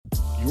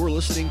You're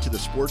listening to the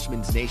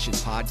Sportsman's Nation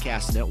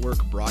Podcast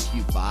Network, brought to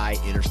you by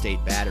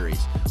Interstate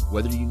Batteries.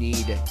 Whether you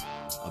need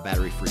a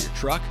battery for your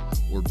truck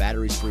or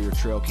batteries for your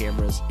trail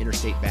cameras,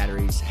 Interstate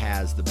Batteries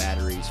has the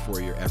batteries for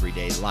your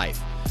everyday life.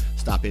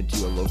 Stop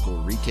into a local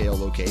retail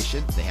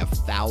location. They have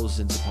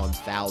thousands upon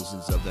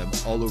thousands of them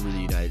all over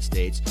the United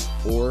States,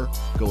 or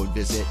go and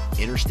visit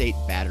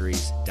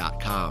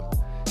interstatebatteries.com.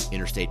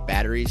 Interstate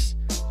Batteries,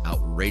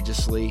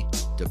 outrageously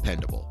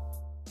dependable.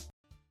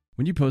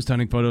 When you post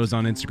hunting photos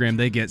on Instagram,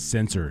 they get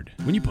censored.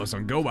 When you post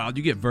on Go Wild,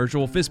 you get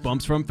virtual fist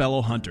bumps from fellow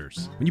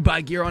hunters. When you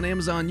buy gear on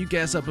Amazon, you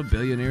gas up a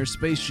billionaire's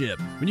spaceship.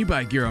 When you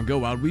buy gear on Go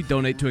Wild, we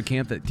donate to a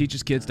camp that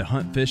teaches kids to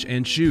hunt, fish,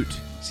 and shoot.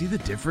 See the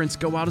difference?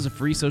 Go Wild is a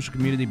free social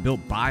community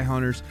built by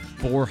hunters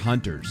for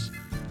hunters.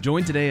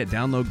 Join today at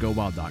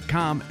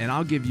downloadgowild.com, and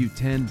I'll give you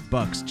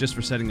 $10 just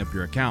for setting up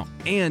your account.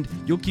 And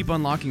you'll keep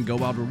unlocking Go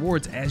Wild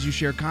rewards as you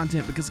share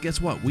content, because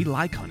guess what? We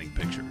like hunting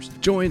pictures.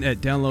 Join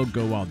at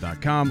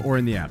downloadgowild.com or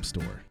in the App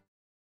Store.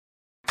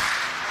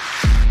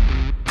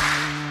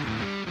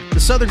 The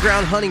Southern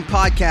Ground Hunting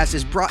Podcast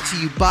is brought to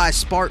you by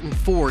Spartan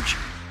Forge.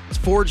 It's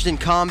forged in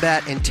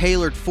combat and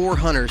tailored for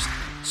hunters.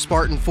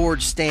 Spartan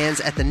Forge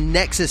stands at the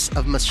nexus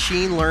of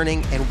machine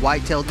learning and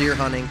whitetail deer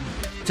hunting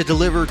to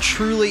deliver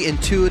truly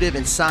intuitive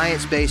and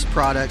science-based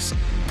products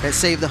that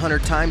save the hunter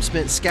time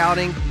spent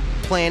scouting,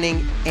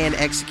 planning, and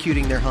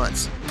executing their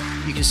hunts.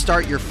 You can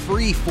start your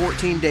free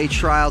 14-day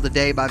trial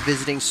today by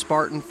visiting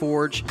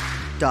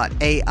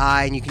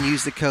SpartanForge.ai, and you can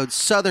use the code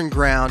Southern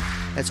Ground.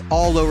 That's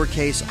all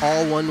lowercase,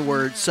 all one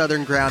word,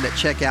 Southern Ground at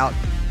checkout,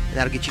 and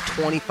that'll get you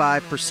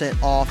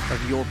 25% off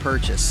of your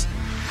purchase.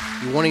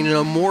 If you're wanting to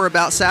know more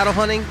about saddle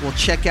hunting, well,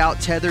 check out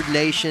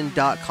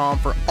tetherednation.com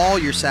for all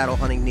your saddle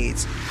hunting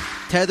needs.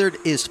 Tethered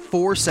is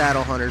for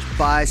saddle hunters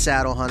by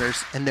saddle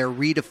hunters, and they're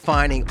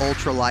redefining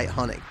ultralight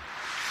hunting.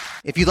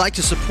 If you'd like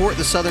to support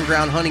the Southern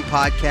Ground Hunting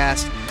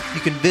Podcast,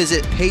 you can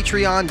visit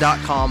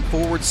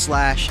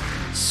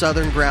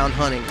patreon.com/Southern Ground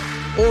Hunting,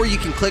 or you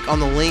can click on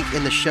the link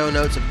in the show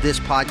notes of this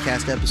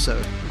podcast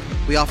episode.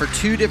 We offer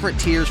 2 different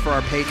tiers for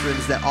our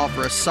patrons that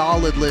offer a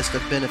solid list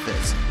of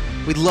benefits.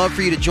 We'd love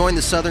for you to join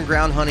the Southern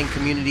Ground Hunting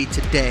community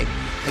today.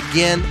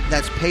 Again,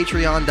 that's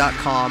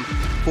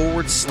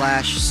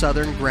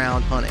patreon.com/Southern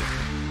Ground Hunting.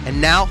 And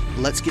now,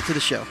 let's get to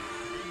the show.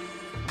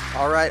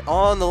 All right,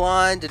 on the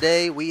line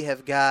today, we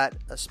have got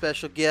a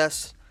special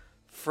guest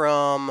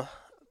from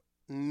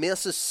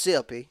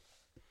Mississippi.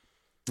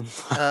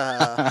 Is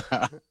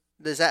that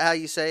how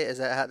you say it? Is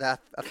that how,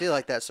 I feel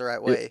like that's the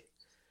right way.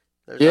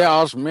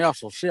 Yeah, it's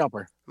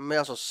Mississippi.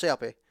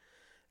 Mississippi.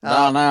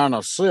 Down there in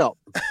the sip.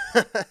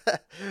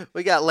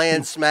 We got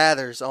Land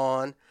Smathers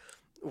on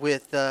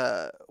with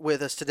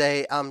us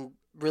today. I'm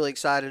really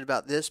excited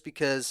about this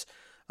because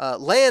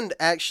Land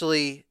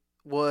actually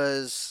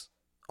was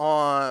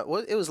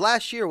on. It was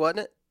last year,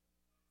 wasn't it?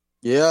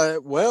 Yeah,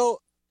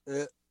 well,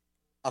 I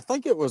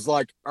think it was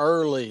like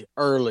early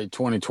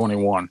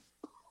 2021.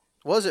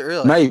 Was it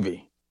really?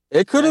 Maybe.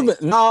 It could have been.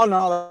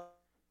 No,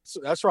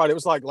 that's right. It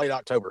was like late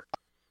October.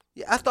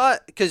 Yeah, I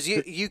thought because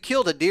you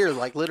killed a deer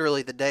like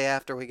literally the day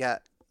after we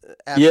got.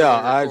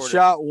 I had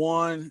shot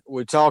one.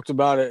 We talked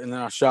about it, and then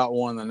I shot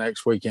one the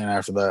next weekend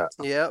after that.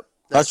 Yep,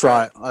 that's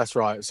right. That's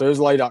right. So it was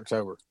late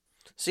October.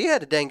 So you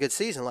had a dang good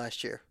season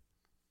last year.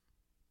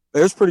 It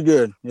was pretty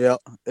good. Yeah,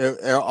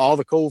 all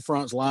the cold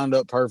fronts lined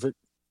up perfect.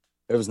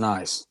 It was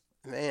nice.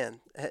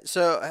 Man,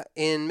 so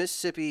in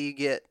Mississippi you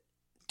get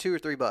 $2 or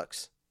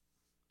 $3.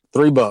 $3.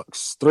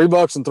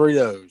 $3 and 3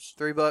 does.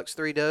 $3,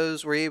 3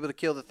 does. Were you able to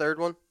kill the third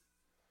one?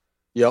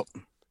 Yep.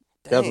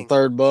 Dang. Got the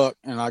third buck,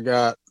 and I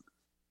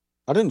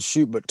didn't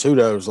shoot but 2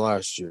 does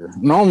last year.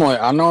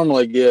 I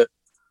normally get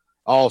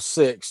all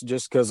 6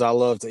 just because I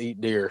love to eat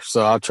deer.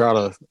 So I try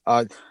to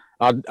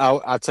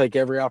I take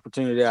every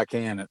opportunity I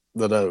can at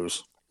the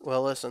does.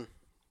 Well, listen,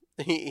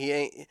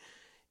 he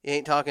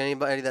ain't talking to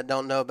anybody that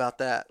don't know about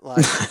that.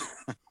 Like,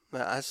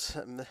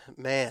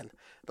 man,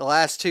 the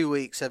last 2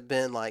 weeks have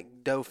been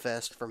like doe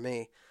fest for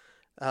me.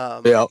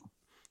 Yeah.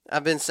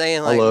 I've been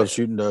saying, like, I love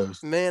shooting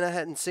does. Man, I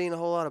hadn't seen a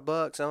whole lot of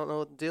bucks. I don't know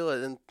what the deal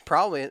is. And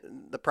probably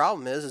the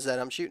problem is that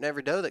I'm shooting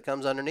every doe that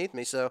comes underneath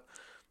me. So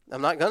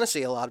I'm not going to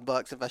see a lot of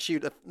bucks if I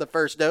shoot the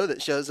first doe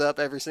that shows up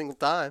every single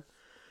time.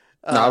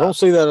 No, I don't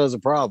see that as a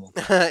problem.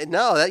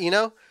 No,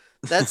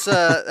 that's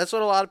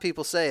what a lot of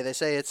people say. They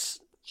say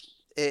it's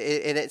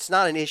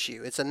not an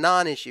issue. It's a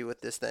non-issue with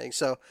this thing.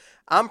 So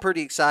I'm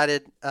pretty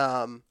excited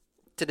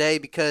today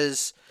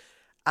because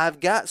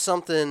I've got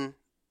something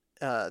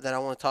that I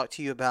want to talk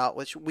to you about,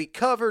 which we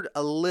covered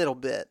a little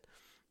bit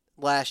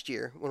last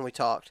year when we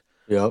talked.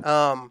 Yep.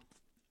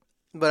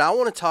 But I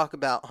want to talk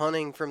about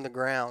hunting from the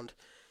ground.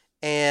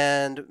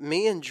 And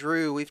me and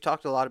Drew, we've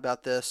talked a lot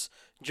about this.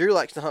 Drew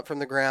likes to hunt from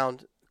the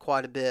ground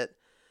quite a bit.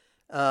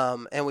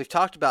 And we've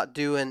talked about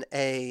doing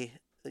kind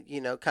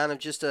of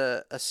just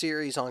a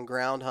series on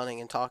ground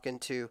hunting and talking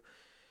to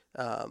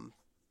some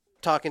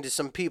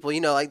people,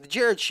 like the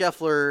Jared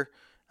Scheffler,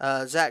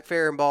 Zach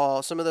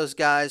Fehrenball, some of those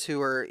guys who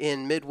are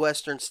in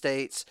Midwestern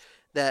states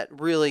that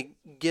really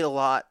get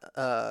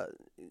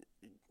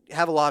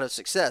have a lot of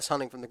success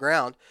hunting from the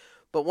ground.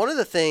 But one of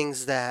the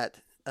things that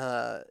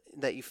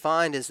that you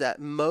find is that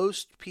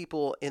most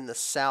people in the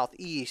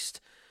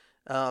Southeast,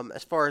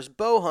 as far as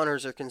bow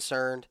hunters are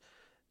concerned,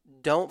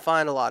 don't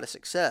find a lot of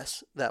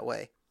success that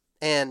way.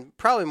 And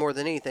probably more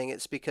than anything,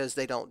 it's because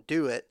they don't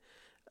do it.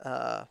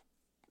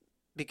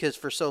 Because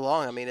for so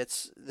long, I mean,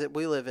 it's that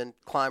we live in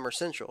climber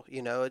central.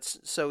 You know, it's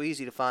so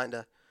easy to find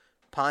a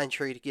pine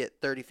tree to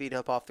get 30 feet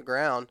up off the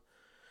ground.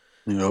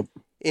 Yep.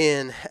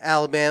 In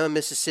Alabama,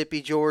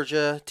 Mississippi,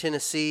 Georgia,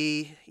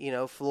 Tennessee, you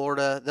know,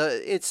 Florida,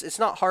 it's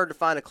not hard to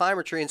find a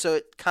climber tree, and so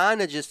it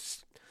kind of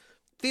just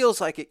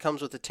feels like it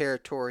comes with the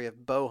territory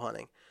of bow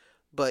hunting.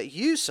 But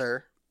you,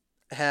 sir,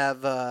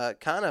 have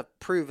kind of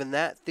proven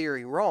that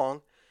theory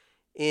wrong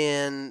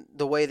in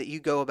the way that you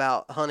go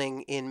about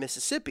hunting in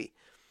Mississippi.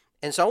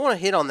 And so I want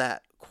to hit on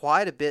that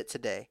quite a bit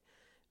today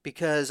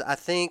because I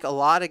think a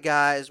lot of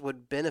guys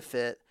would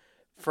benefit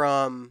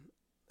from,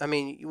 I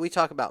mean, we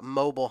talk about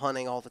mobile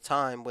hunting all the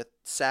time with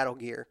saddle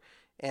gear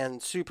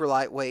and super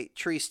lightweight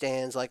tree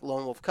stands like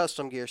Lone Wolf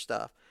Custom Gear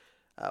stuff.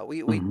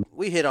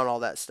 We hit on all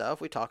that stuff.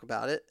 We talk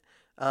about it.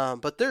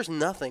 But there's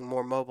nothing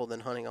more mobile than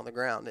hunting on the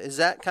ground. Is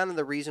that kind of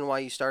the reason why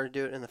you started to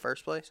do it in the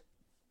first place?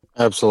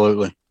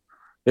 Absolutely.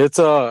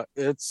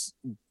 It's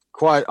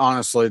quite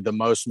honestly the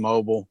most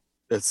mobile.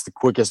 It's the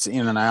quickest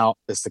in and out.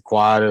 It's the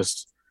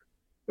quietest.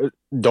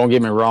 Don't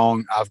get me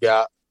wrong. I've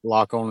got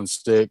lock on and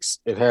sticks.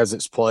 It has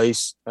its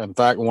place. In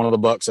fact, one of the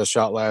bucks I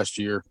shot last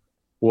year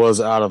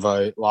was out of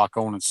a lock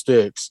on and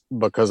sticks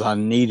because I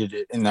needed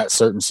it in that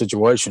certain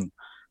situation.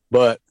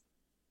 But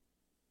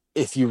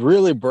if you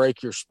really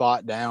break your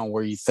spot down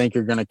where you think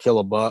you're going to kill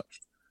a buck,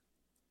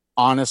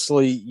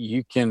 honestly,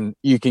 you can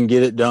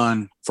get it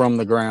done from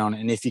the ground.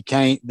 And if you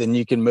can't, then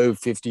you can move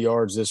 50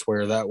 yards this way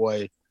or that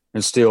way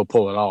and still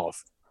pull it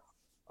off.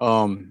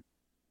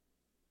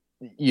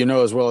 You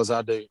know, as well as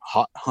I do,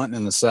 hunting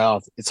in the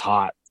South, it's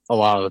hot a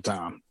lot of the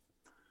time.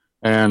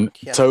 And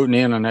toting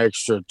in an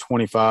extra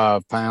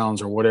 25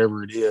 pounds or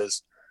whatever it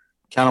is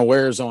kind of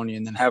wears on you.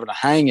 And then having to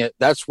hang it,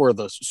 that's where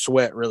the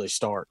sweat really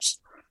starts.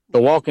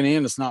 The walking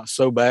in is not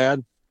so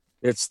bad.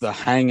 It's the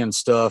hanging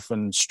stuff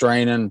and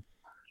straining,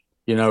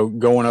 you know,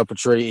 going up a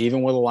tree,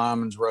 even with a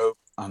lineman's rope.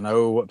 I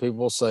know what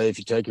people say, if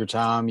you take your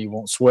time, you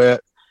won't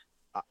sweat.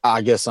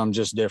 I guess I'm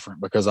just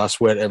different because I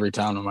sweat every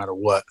time, no matter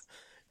what.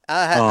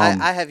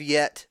 I have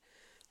yet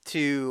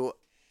to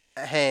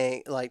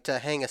hang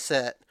a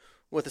set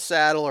with a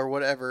saddle or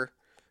whatever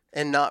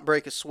and not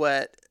break a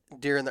sweat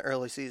during the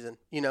early season.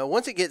 You know,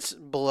 once it gets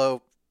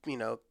below,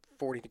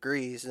 40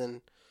 degrees,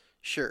 then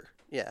sure.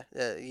 Yeah,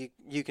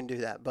 you can do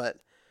that. But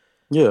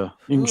yeah,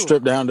 you can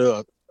strip down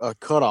to a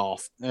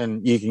cutoff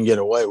and you can get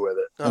away with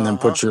it and then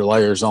put your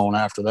layers on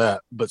after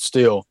that. But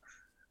still,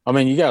 I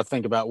mean, you got to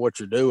think about what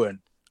you're doing.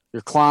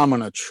 You're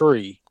climbing a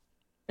tree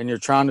and you're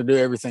trying to do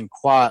everything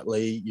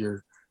quietly.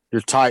 You're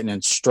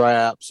tightening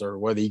straps, or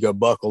whether you go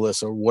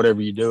buckleless or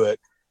whatever you do it,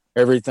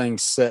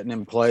 everything's setting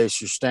in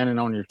place. You're standing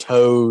on your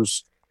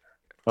toes,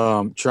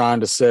 trying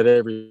to set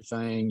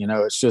everything. You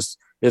know, it's just,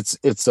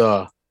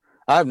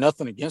 I have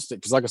nothing against it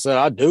because, like I said,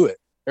 I do it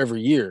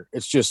every year.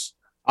 It's just,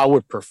 I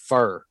would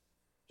prefer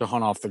to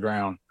hunt off the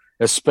ground,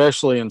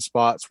 especially in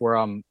spots where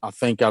I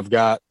think I've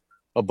got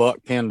a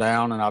buck pinned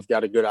down and I've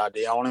got a good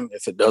idea on him.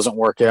 If it doesn't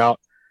work out,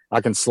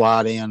 I can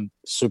slide in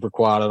super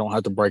quiet. I don't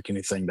have to break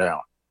anything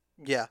down.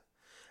 Yeah.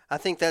 I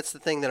think that's the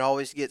thing that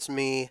always gets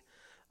me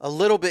a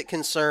little bit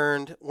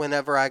concerned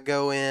whenever I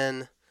go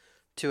in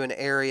to an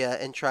area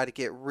and try to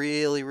get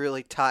really,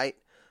 really tight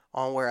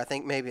on where I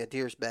think maybe a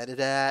deer's bedded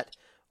at,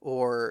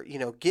 or,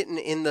 getting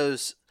in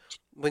those,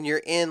 when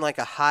you're in like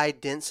a high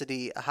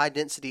density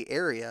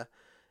area,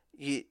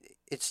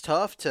 it's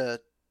tough to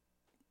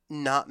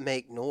not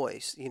make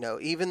noise,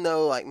 even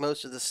though like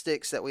most of the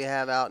sticks that we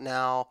have out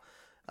now,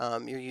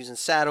 you're using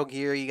saddle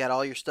gear, you got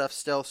all your stuff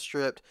stealth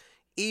stripped.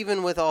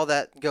 Even with all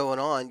that going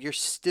on, you're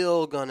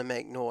still going to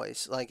make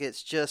noise. Like,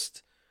 it's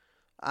just,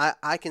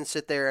 I can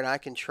sit there and I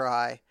can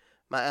try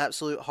my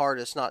absolute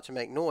hardest not to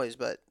make noise,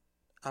 but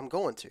I'm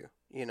going to,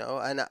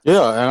 And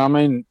I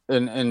mean,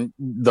 and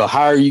the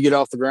higher you get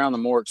off the ground, the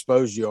more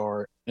exposed you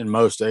are in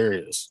most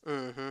areas.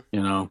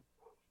 Mm-hmm.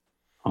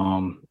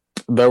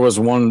 There was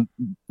one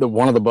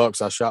of the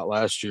bucks I shot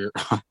last year.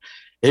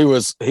 He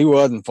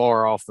wasn't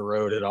far off the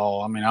road at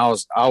all. I mean,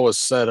 I was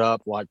set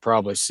up like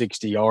probably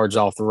 60 yards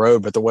off the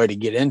road, but the way to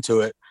get into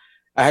it,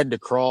 I had to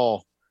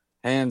crawl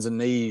hands and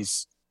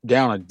knees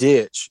down a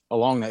ditch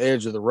along the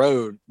edge of the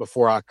road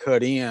before I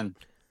cut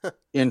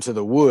into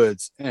the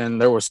woods. And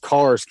there was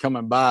cars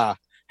coming by,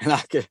 and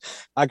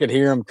I could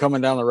hear them coming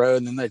down the road,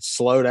 and then they'd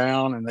slow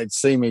down and they'd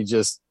see me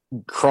just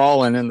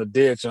crawling in the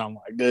ditch. And I'm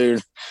like,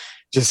 dude,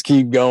 just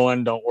keep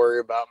going. Don't worry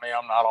about me.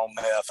 I'm not on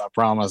meth. I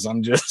promise.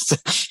 I'm just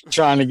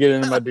trying to get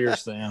into my deer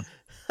stand.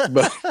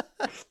 But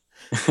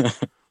man,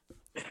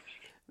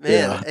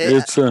 yeah,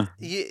 it's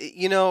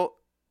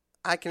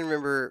I can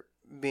remember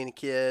being a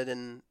kid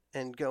and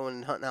going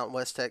and hunting out in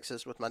West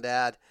Texas with my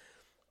dad.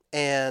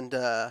 And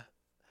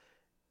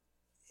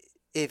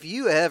if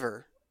you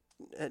ever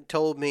had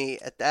told me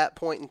at that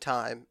point in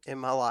time in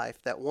my life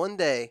that one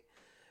day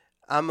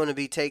I'm going to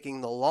be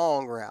taking the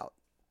long route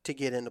to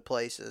get into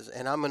places,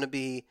 and I'm going to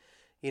be,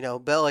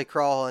 belly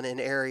crawling in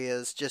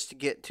areas just to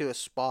get to a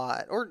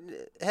spot, or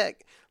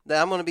heck,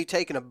 that I'm going to be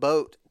taking a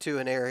boat to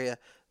an area.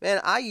 Man,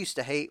 I used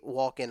to hate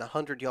walking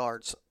 100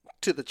 yards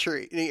to the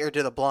tree or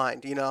to the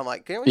blind. I'm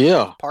like, can we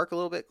park a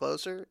little bit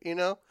closer?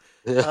 Yeah.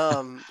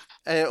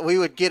 And we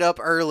would get up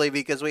early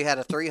because we had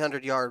a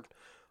 300-yard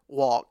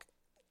walk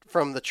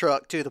from the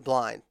truck to the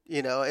blind.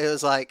 It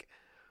was like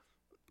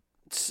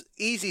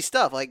easy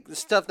stuff, like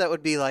stuff that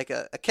would be like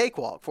a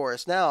cakewalk for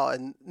us now.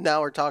 And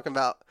now we're talking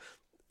about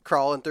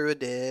crawling through a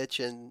ditch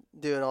and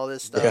doing all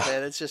this stuff,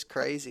 man. It's just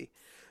crazy.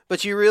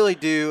 But you really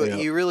do,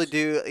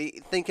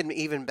 thinking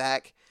even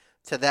back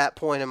to that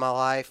point in my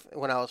life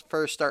when I was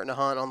first starting to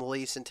hunt on the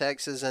lease in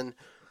Texas. And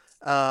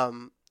I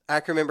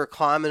can remember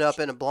climbing up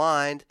in a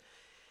blind,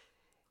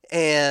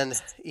 and,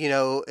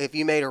 if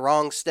you made a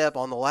wrong step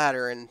on the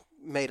ladder and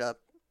made a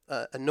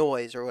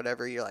noise or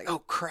whatever, you're like, oh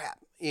crap,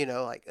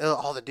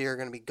 all the deer are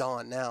going to be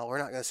gone now. We're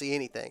not going to see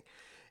anything.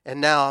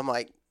 And now I'm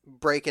like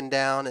breaking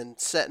down and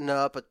setting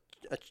up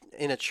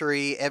in a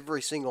tree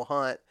every single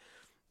hunt,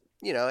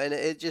 and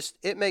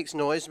it makes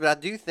noise. But I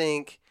do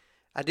think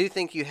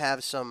you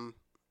have some,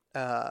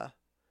 there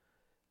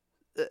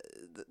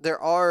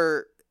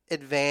are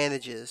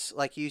advantages,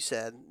 like you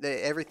said,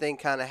 that everything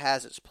kind of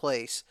has its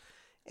place.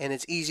 And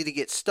it's easy to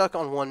get stuck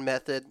on one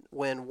method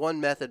when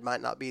one method might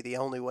not be the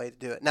only way to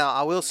do it. Now,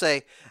 I will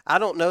say, I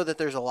don't know that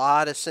there's a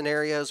lot of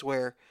scenarios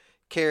where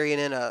carrying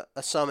in a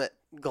Summit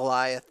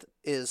Goliath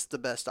is the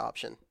best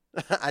option.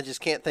 I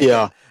just can't think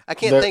of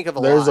a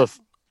lot.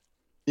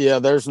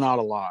 There's not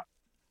a lot.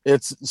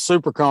 It's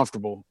super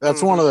comfortable.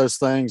 That's one of those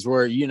things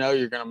where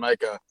you're going to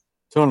make a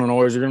ton of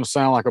noise. You're going to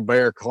sound like a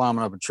bear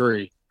climbing up a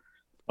tree.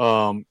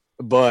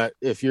 But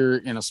if you're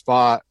in a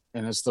spot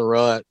and it's the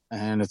rut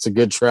and it's a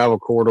good travel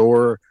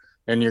corridor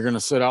and you're going to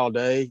sit all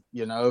day,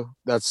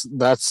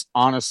 that's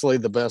honestly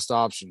the best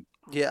option.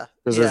 Yeah.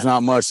 Because there's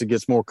not much that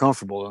gets more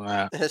comfortable than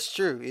that. That's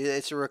true.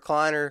 It's a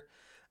recliner.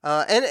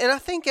 And I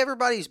think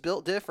everybody's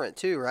built different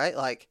too, right?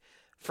 Like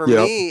for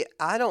me,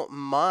 I don't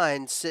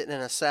mind sitting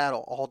in a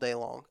saddle all day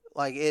long.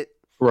 Like it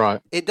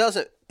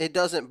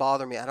doesn't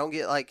bother me. I don't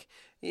get like,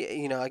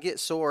 I get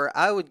sore.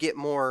 I would get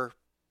more,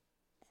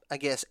 I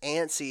guess,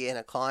 antsy in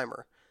a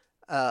climber.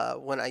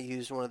 When I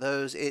use one of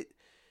those,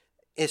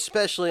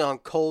 especially on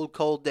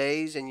cold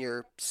days and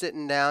you're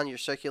sitting down, your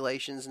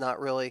circulation's not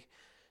really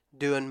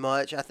doing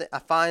much. I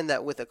find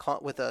that with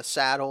a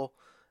saddle,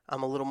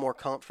 I'm a little more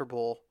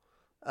comfortable.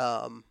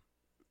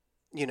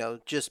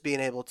 Just being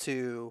able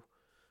to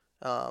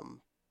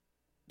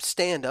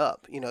stand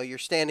up. You're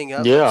standing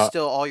up, but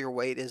still all your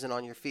weight isn't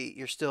on your feet.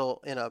 You're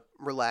still in a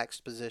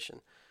relaxed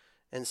position.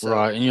 And so,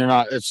 right, and you're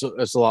not. It's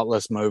a lot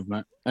less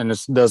movement, and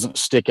it doesn't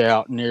stick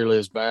out nearly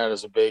as bad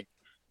as a big,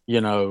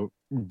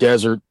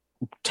 desert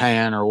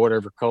tan or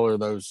whatever color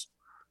those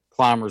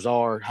climbers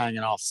are hanging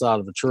off the side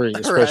of a tree,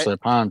 especially a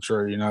pine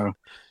tree.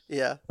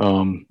 Yeah.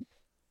 And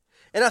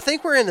I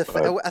think we're in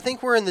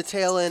the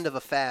tail end of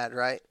a fad,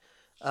 right?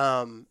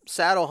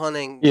 Saddle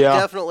hunting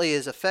definitely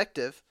is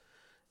effective,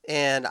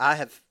 and I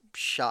have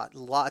shot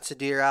lots of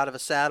deer out of a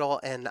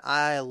saddle, and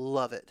I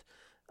love it.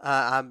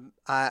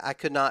 I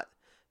could not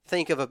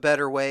think of a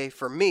better way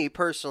for me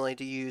personally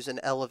to use an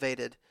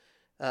elevated,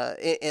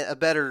 a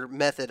better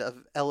method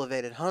of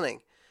elevated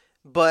hunting.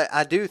 But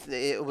I do,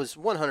 it was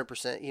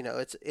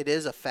 100%, it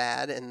is a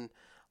fad, and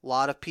a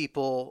lot of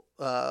people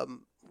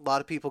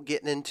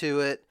getting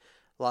into it,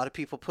 a lot of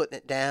people putting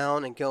it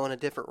down and going a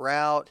different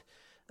route.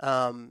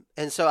 And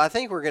so I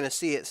think we're going to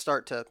see it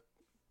start to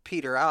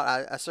peter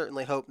out. I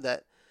certainly hope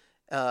that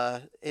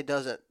it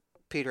doesn't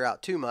peter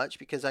out too much,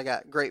 because I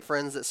got great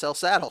friends that sell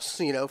saddles,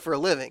 for a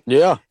living.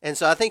 Yeah. And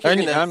so I think you're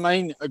I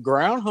mean,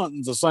 ground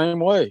hunting's the same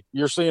way.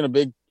 You're seeing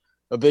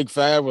a big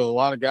fad with a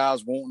lot of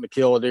guys wanting to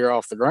kill a deer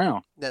off the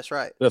ground. That's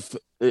right. The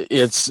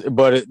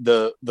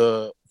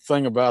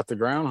thing about the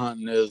ground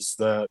hunting is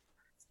that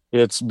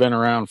it's been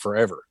around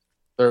forever.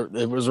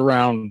 It was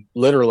around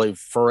literally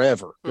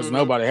forever, because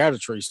nobody had a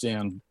tree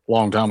stand a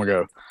long time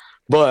ago.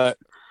 But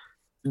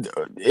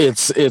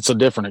it's a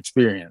different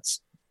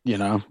experience.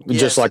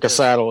 Just like a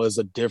saddle is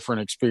a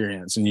different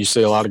experience. And you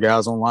see a lot of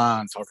guys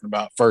online talking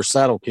about first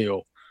saddle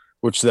kill,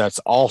 which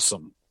that's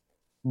awesome.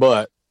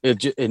 But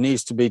it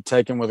needs to be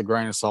taken with a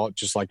grain of salt,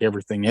 just like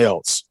everything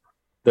else.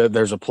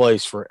 There's a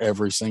place for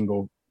every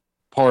single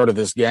part of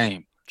this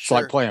game. It's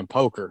like playing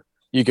poker.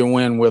 You can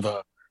win with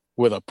a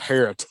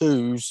pair of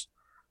twos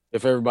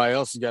if everybody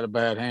else has got a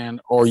bad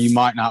hand, or you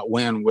might not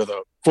win with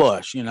a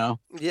flush,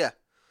 Yeah,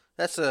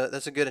 that's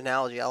a good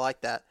analogy. I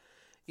like that.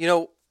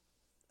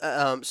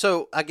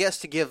 So I guess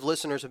to give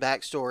listeners a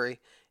backstory,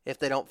 if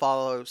they don't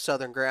follow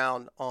Southern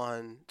Ground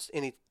on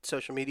any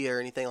social media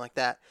or anything like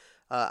that,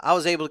 I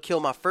was able to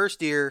kill my first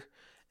deer.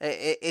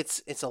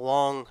 It's a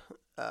long,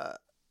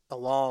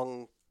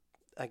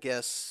 I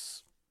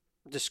guess,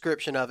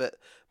 description of it,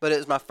 but it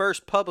was my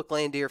first public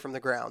land deer from the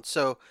ground.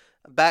 So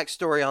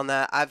backstory on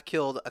that, I've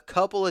killed a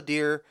couple of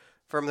deer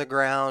from the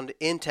ground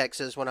in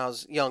Texas when I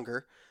was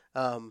younger,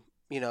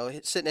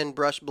 sitting in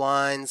brush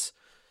blinds,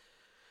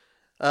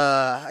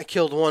 I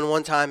killed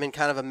one time in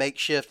kind of a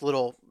makeshift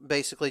little,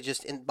 basically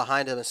just in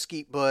behind a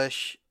mesquite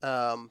bush.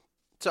 So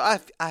I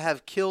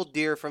have killed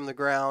deer from the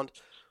ground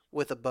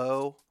with a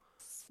bow,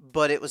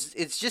 but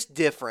it's just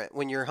different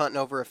when you're hunting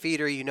over a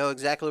feeder. You know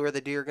exactly where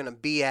the deer are going to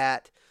be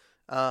at.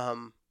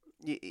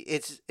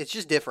 It's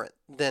just different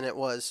than it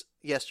was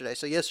yesterday.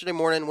 So yesterday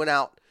morning, went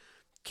out,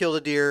 killed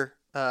a deer,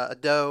 a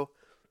doe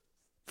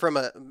from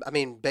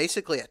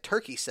basically a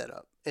turkey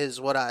setup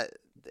is what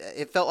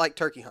it felt like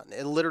turkey hunting.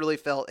 It literally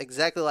felt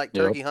exactly like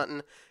turkey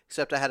hunting,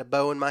 except I had a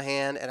bow in my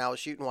hand and I was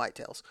shooting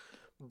whitetails.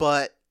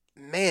 But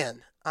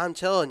man, I'm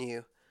telling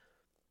you,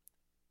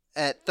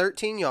 at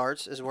 13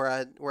 yards is where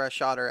I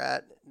shot her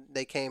at.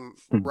 They came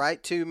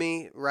right to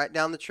me, right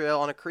down the trail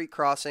on a creek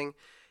crossing.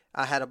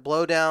 I had a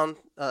blowdown,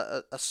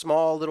 a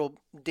small little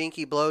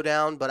dinky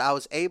blowdown, but I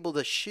was able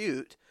to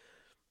shoot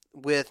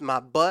with my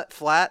butt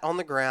flat on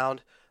the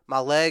ground, my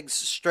legs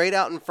straight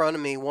out in front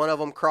of me. One of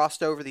them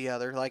crossed over the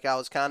other, like I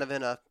was kind of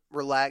in a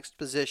relaxed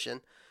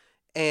position.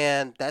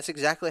 And that's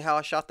exactly how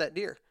I shot that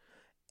deer.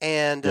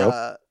 And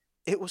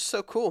it was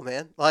so cool,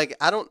 man. Like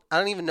I don't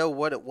even know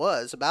what it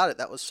was about it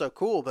that was so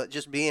cool, but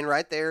just being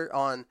right there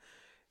on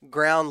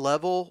ground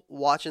level,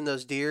 watching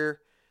those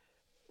deer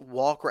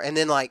walk, and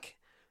then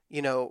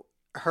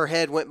her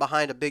head went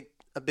behind a big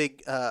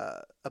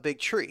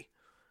tree,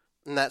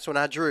 and that's when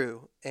I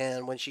drew.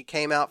 And when she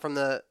came out from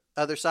the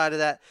other side of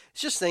that,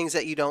 it's just things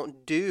that you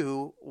don't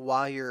do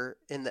while you're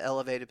in the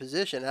elevated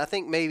position. And I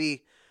think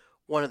maybe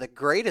one of the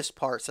greatest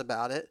parts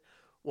about it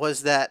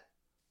was that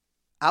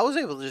I was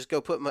able to just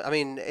go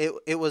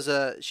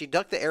she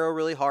ducked the arrow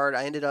really hard.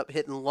 I ended up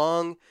hitting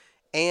lung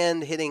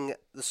and hitting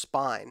the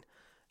spine.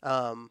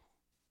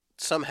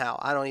 Somehow,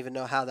 I don't even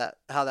know how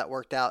that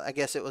worked out. I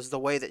guess it was the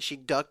way that she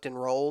ducked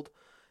and rolled.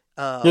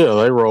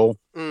 They roll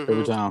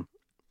every time.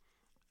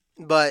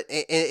 But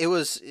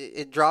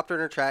it dropped her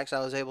in her tracks. I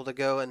was able to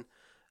go and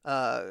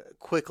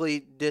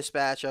quickly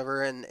dispatch of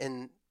her,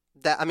 and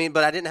that,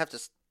 but I didn't have to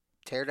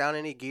tear down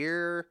any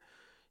gear.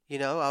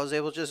 I was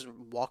able to just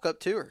walk up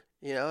to her.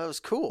 It was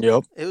cool.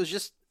 Yep. It was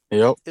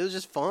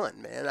just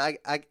fun, man.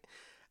 I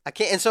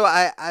can't. And so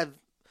I've,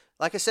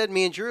 like I said,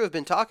 me and Drew have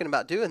been talking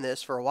about doing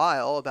this for a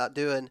while, about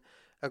doing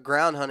a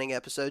ground hunting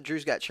episode.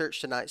 Drew's got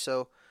church tonight,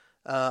 so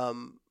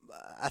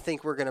I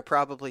think we're going to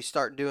probably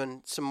start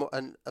doing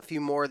a few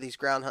more of these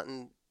ground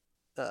hunting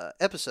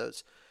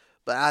episodes.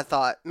 But I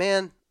thought,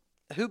 man,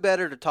 who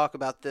better to talk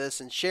about this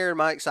and share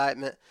my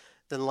excitement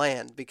than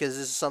Land, because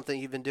this is something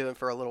you've been doing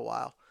for a little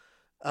while.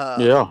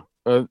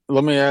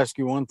 Let me ask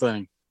you one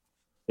thing.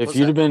 If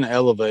you'd have been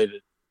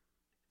elevated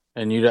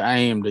and you'd have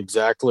aimed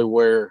exactly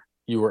where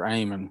you were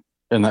aiming,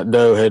 and that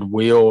doe had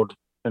wheeled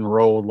and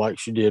rolled like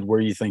she did, where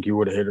do you think you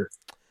would have hit her?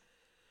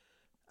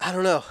 I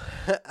don't know.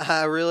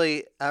 I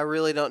really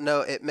don't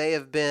know. It may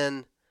have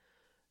been,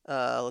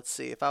 let's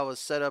see, if I was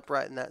set up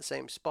right in that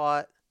same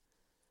spot.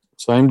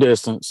 Same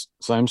distance,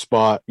 same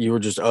spot. You were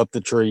just up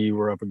the tree you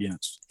were up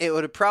against. It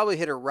would have probably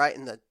hit her right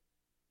in the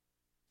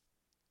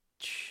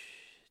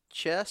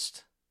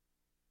chest,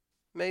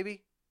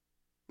 maybe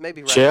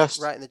right,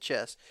 chest? Right in the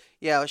chest.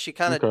 Yeah, she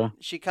kind of, I'm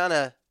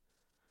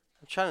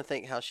trying to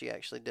think how she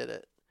actually did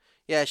it.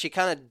 Yeah, she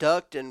kind of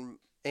ducked and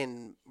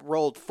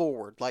rolled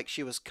forward like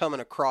she was coming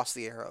across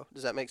the arrow.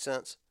 Does that make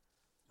sense?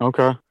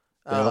 Okay.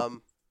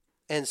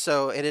 And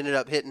so it ended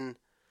up hitting.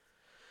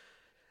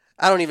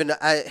 I don't even know.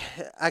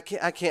 I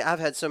can't. I've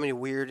had so many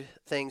weird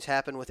things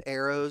happen with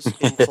arrows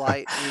in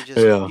flight.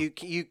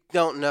 You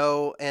don't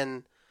know.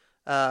 And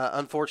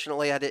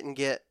unfortunately, I didn't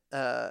get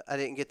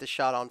the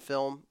shot on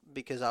film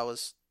because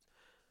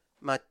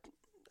my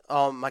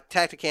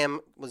Tacticam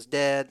was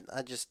dead.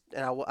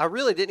 I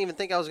really didn't even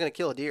think I was going to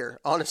kill a deer,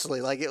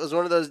 honestly. Like, it was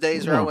one of those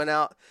days where I went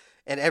out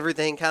and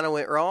everything kind of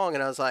went wrong,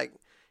 and I was like,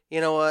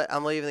 you know what,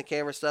 I'm leaving the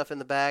camera stuff in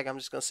the bag. I'm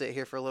just going to sit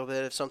here for a little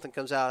bit. If something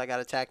comes out, I got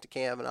a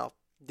Tacticam, and I'll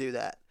do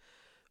that.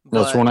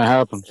 That's when it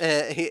happens.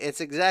 It's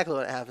exactly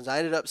when it happens. I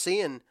ended up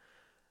seeing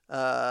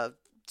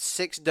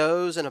 6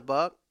 does and a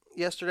buck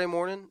yesterday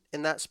morning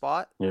in that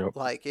spot. Yep.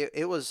 Like,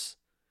 it was,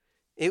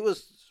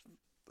 a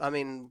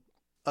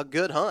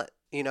good hunt.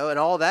 And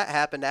all that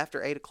happened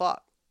after 8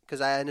 o'clock because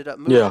I ended up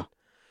moving. Yeah.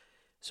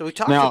 So we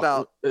talked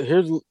about.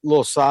 Here's a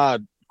little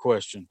side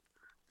question.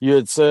 You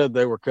had said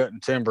they were cutting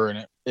timber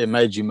and it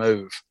made you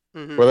move.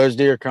 Mm-hmm. Were those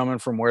deer coming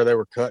from where they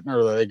were cutting, or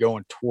are they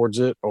going towards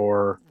it,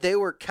 or? They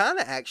were kind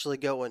of actually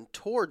going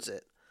towards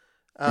it.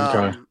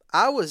 Okay.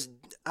 I was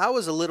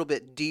a little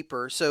bit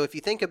deeper. So if you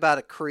think about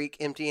a creek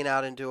emptying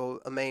out into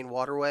a main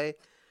waterway,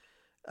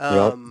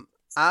 I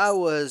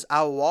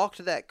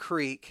walked that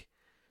creek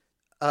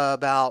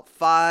about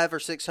 500 or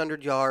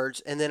 600 yards,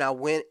 and then I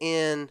went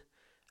in.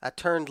 I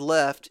turned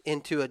left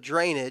into a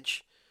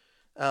drainage,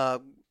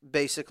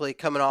 basically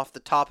coming off the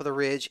top of the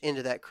ridge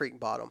into that creek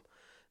bottom.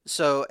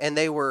 So, and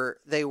they were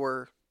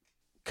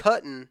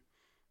cutting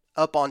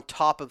up on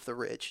top of the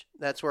ridge.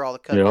 That's where all the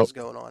cutting was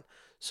going on.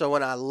 So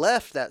when I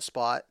left that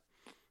spot,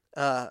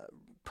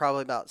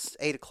 probably about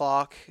 8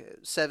 o'clock,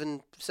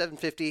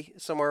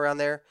 7:50, somewhere around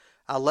there,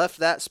 I left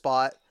that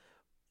spot,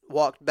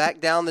 walked back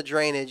down the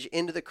drainage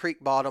into the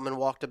creek bottom, and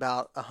walked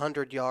about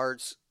 100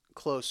 yards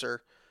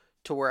closer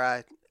to where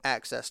I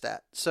accessed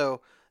at.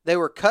 So they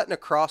were cutting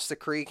across the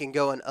creek and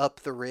going up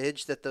the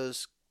ridge that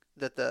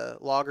the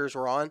loggers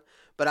were on.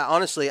 But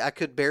I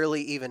could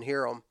barely even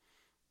hear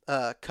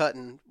them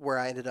cutting where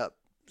I ended up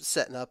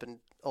setting up and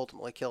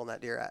ultimately killing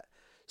that deer at.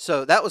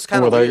 So that was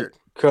kind of weird.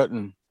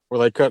 Were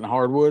they cutting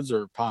hardwoods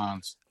or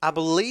pines? I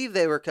believe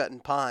they were cutting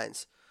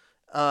pines.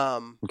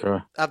 Okay.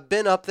 I've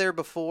been up there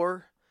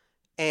before,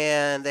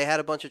 and they had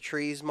a bunch of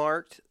trees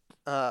marked.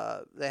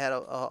 They had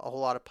a whole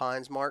lot of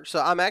pines marked.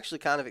 So I'm actually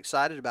kind of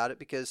excited about it,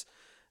 because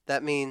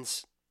that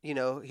means,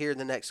 here in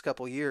the next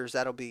couple of years,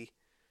 that'll be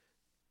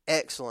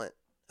excellent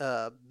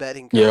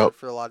bedding cover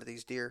for a lot of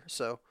these deer.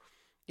 So,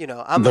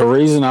 the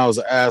reason I was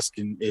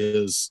asking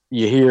is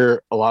you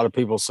hear a lot of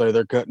people say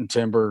they're cutting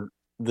timber,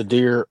 the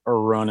deer are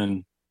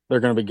running, they're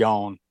going to be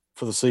gone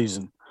for the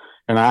season.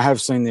 And I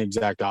have seen the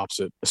exact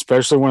opposite,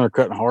 especially when they're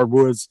cutting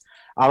hardwoods.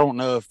 I don't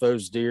know if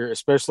those deer,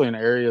 especially in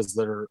areas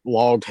that are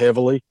logged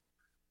heavily,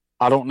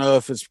 I don't know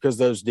if it's because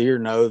those deer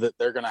know that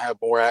they're going to have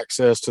more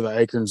access to the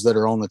acorns that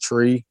are on the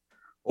tree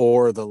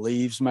or the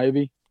leaves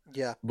maybe.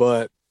 Yeah.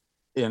 But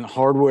in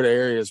hardwood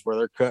areas where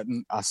they're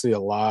cutting, I see a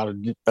lot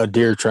of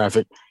deer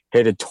traffic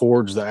headed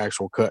towards the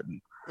actual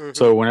cutting. Mm-hmm.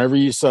 So whenever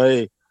you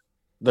say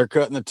they're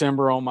cutting the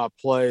timber on my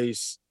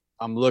place,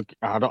 I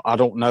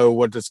don't know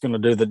what it's going to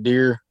do to the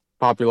deer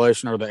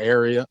population or the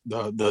area,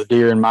 the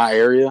deer in my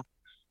area.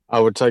 I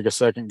would take a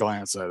second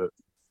glance at it,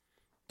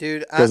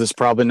 dude, because it's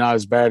probably not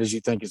as bad as you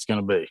think it's going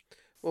to be.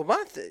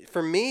 Well,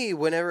 for me,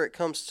 whenever it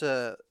comes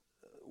to,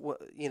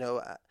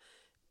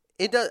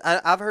 it does.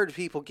 I've heard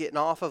people getting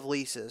off of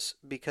leases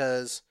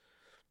because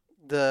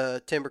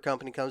the timber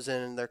company comes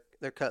in and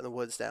they're cutting the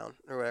woods down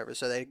or whatever,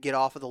 so they get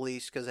off of the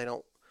lease because they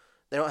don't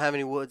have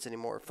any woods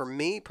anymore. For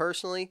me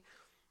personally,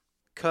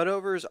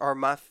 cutovers are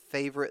my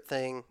favorite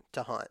thing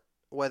to hunt,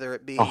 whether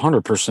it be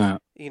 100%.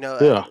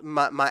 Yeah.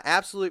 My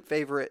absolute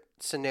favorite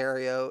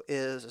scenario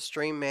is a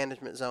stream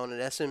management zone, an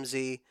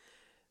SMZ,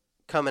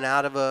 coming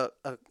out of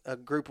a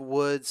group of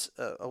woods,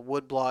 a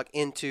wood block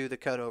into the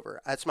cutover.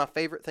 That's my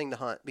favorite thing to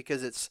hunt,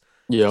 because it's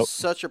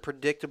such a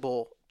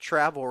predictable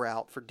travel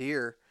route for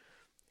deer,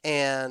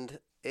 and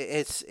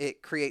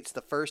it creates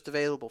the first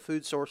available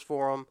food source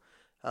for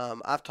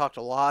them. I've talked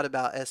a lot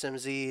about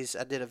SMZs.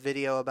 I did a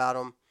video about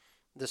them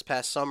this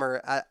past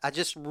summer. I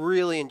just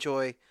really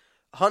enjoy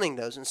hunting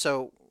those, and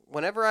so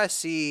whenever I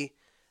see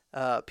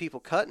people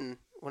cutting,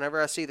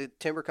 whenever I see the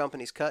timber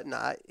companies cutting,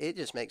 it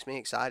just makes me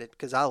excited,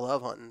 because I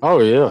love hunting. Oh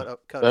yeah,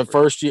 that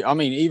first year. I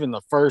mean, even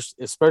the first,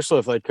 especially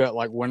if they cut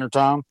like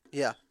wintertime.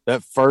 Yeah.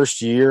 That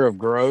first year of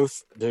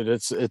growth, dude,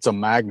 it's a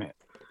magnet.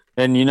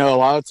 And a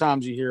lot of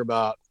times you hear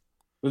about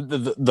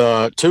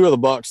the two of the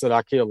bucks that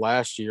I killed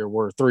last year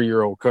were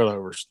 3-year-old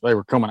cutovers. They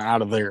were coming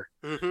out of there,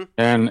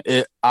 and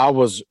I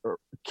was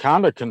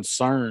kind of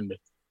concerned,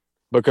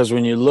 because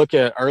when you look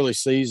at early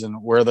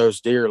season where those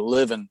deer are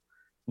living,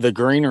 the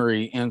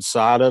greenery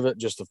inside of it,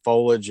 just the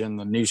foliage and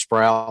the new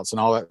sprouts and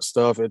all that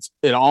stuff,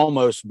 it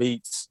almost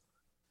beats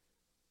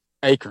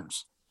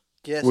acorns,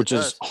 which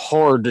is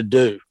hard to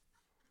do.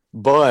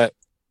 But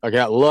I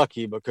got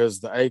lucky, because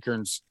the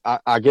acorns,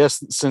 I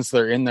guess since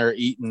they're in there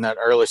eating that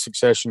early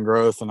succession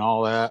growth and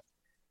all that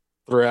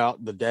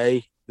throughout the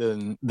day,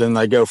 then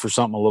they go for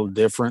something a little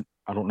different.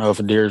 I don't know if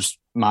a deer's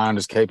mind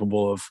is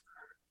capable of,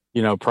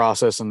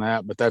 processing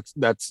that, but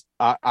that's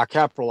I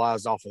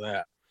capitalized off of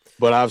that.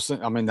 But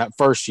that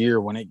first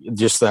year when it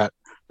just that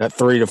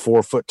 3 to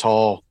 4 foot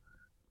tall,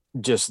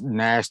 just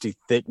nasty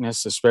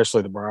thickness,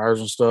 especially the briars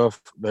and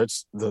stuff,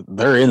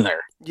 they're in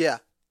there. Yeah,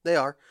 they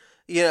are.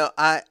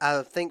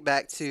 I think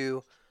back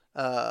to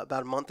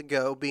about a month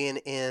ago being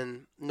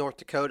in North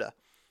Dakota,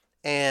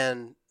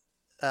 and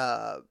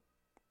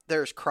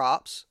there's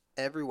crops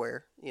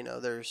everywhere.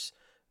 There's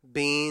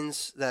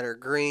beans that are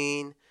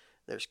green,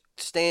 there's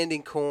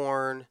standing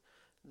corn,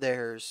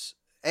 there's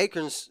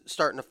acorns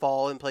starting to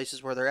fall in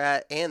places where they're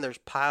at, and there's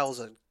piles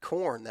of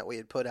corn that we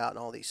had put out in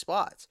all these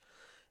spots.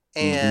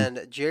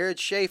 And Jared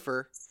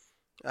Schaefer,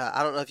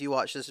 I don't know if you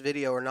watched this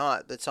video or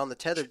not, that's on the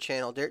Tethered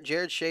channel.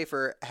 Jared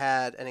Schaefer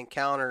had an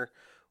encounter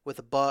with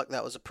a buck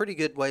that was a pretty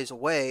good ways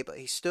away, but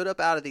he stood up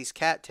out of these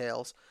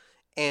cattails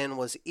and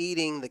was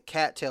eating the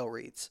cattail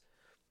reeds.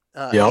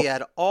 He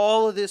had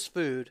all of this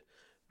food,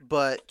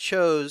 but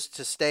chose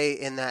to stay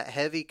in that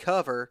heavy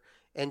cover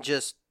and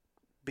just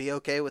be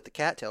okay with the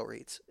cattail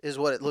reeds, is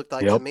what it looked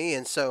like to me.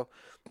 And so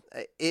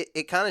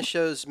it kind of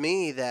shows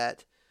me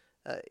that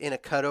in a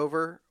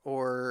cutover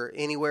or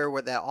anywhere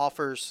where that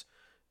offers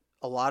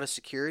a lot of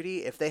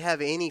security, if they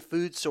have any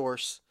food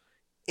source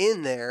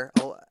in there,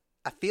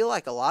 I feel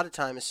like a lot of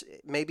times,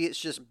 maybe it's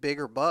just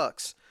bigger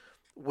bucks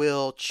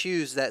will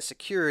choose that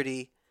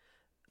security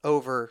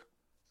over,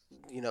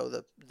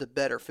 the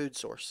better food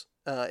source,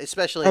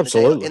 especially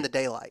in the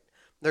daylight.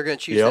 They're going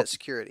to choose that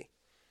security.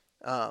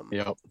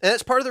 And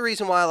that's part of the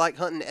reason why I like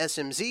hunting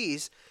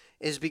SMZs,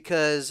 is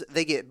because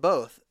they get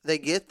both. They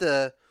get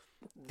the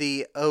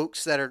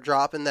oaks that are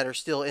dropping that are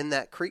still in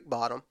that creek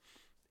bottom,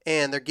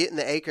 and they're getting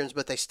the acorns,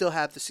 but they still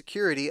have the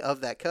security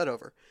of that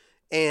cutover.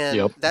 And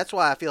Yep. that's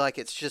why I feel like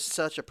it's just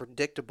such a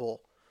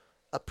predictable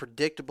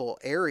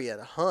area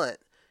to hunt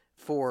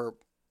for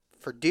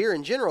deer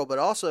in general, but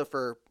also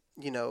for,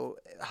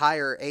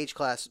 higher age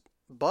class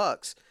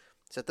bucks.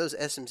 So those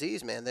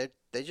SMZs, man,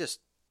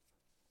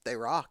 they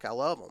rock. I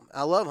love them.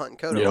 I love hunting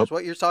cutovers. Yep.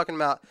 What you're talking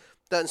about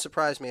doesn't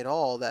surprise me at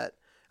all.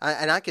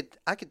 I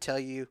could tell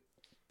you,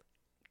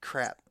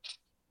 crap,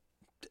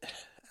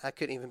 I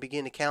couldn't even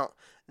begin to count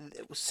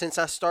since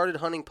I started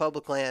hunting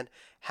public land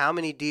how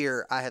many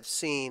deer I have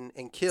seen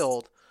and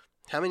killed.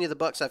 How many of the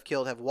bucks I've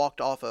killed have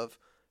walked off of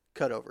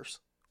cutovers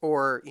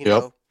or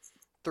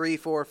 3,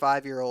 4,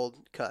 5-year-old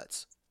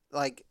cuts.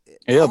 Like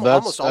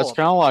almost all that's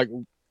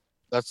kind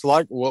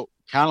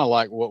of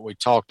like what we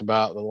talked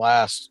about the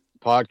last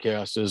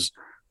podcast. Is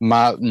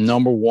my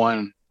number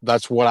one.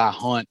 That's what I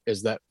hunt,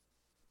 is that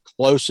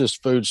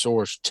closest food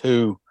source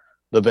to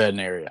the bedding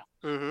area.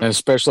 Mm-hmm. And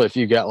especially if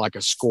you got like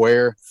a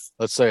square,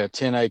 let's say a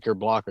 10-acre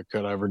block of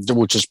cutover,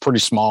 which is pretty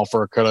small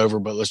for a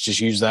cutover, but let's just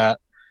use that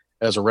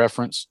as a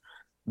reference.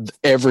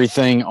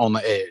 Everything on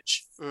the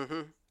edge,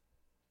 mm-hmm.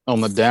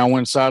 on the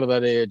downwind side of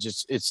that edge,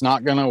 it's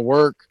not going to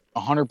work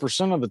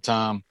 100% of the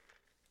time,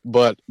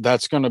 but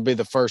that's going to be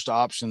the first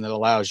option that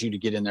allows you to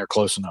get in there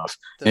close enough.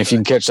 And if you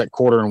can catch that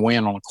quarter and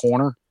win on a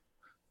corner,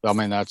 I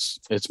mean,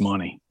 it's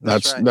money.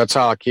 That's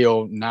how I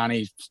kill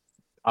 90.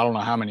 I don't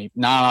know how many,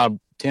 9 out of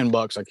 10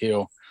 bucks I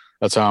kill.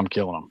 That's how I'm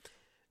killing them.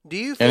 Do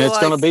you feel and it's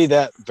going to be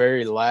that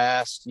very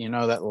last,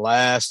 that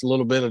last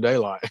little bit of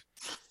daylight.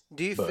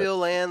 Do you feel,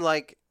 Land,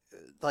 like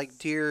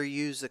deer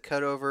use the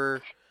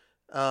cutover?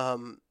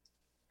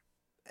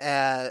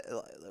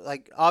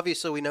 Like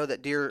obviously we know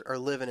that deer are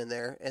living in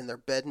there and they're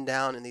bedding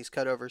down in these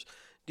cutovers.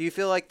 Do you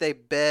feel like they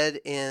bed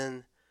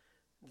in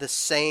the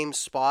same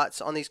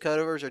spots on these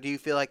cutovers, or do you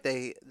feel like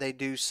they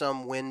do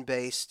some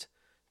wind-based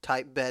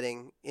type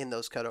bedding in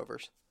those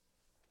cutovers?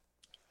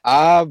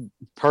 I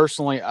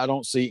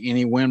don't see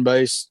any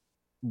wind-based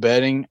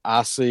bedding.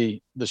 I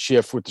see the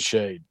shift with the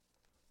shade.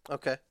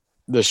 Okay.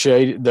 The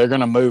shade, they're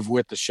going to move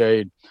with the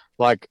shade.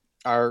 Like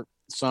our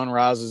sun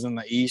rises in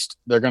the east,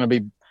 they're going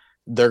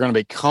to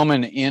be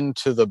coming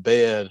into the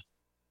bed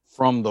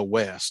from the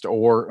west,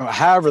 or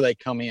however they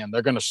come in.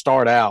 They're going to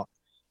start out,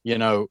 they're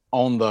going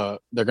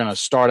to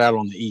start out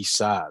on the east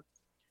side.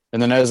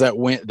 And then as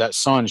that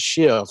sun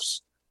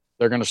shifts,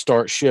 they're going to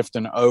start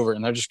shifting over,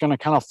 and they're just going to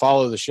kind of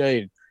follow the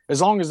shade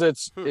as long as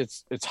it's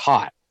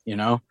hot,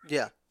 Yeah.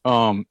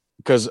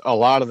 Because a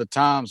lot of the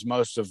times,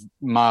 most of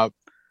my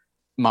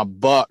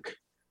buck,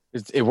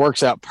 it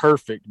works out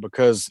perfect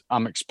because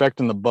I'm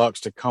expecting the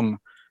bucks to come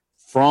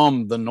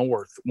from the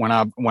north. When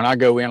I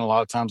go in, a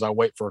lot of times I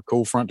wait for a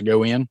cool front to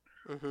go in,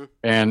 mm-hmm.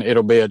 and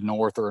it'll be a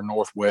north or a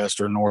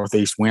northwest or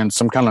northeast wind,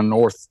 some kind of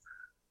north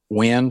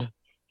wind,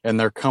 and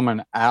they're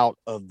coming out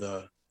of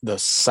the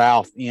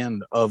south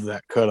end of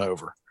that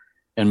cutover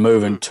and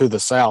moving to the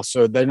south.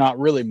 So they're not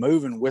really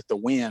moving with the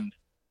wind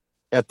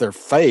at their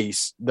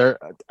face.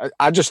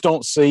 I just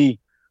don't see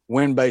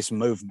wind-based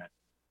movement.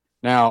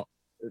 Now,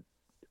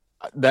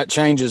 that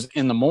changes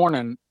in the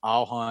morning.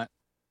 I'll hunt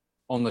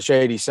on the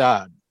shady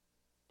side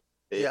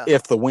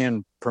if the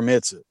wind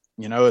permits it,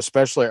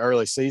 especially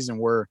early season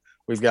where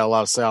we've got a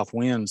lot of south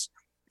winds.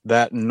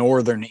 That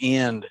northern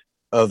end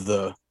of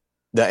the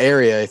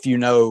area, if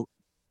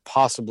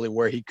possibly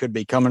where he could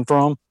be coming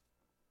from,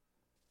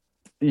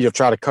 you'll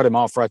try to cut him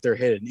off right there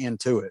heading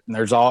into it. And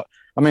there's a lot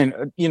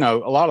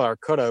of our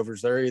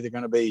cutovers, they're either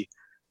going to be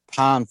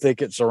pine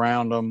thickets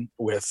around them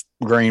with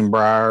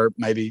greenbrier,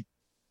 maybe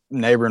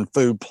neighboring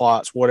food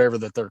plots, whatever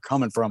that they're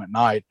coming from at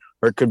night,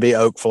 or it could be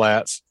oak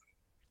flats,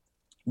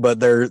 but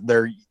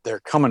they're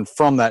coming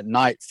from that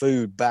night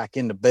food back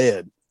into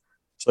bed.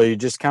 So you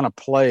just kind of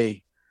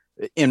play,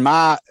 in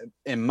my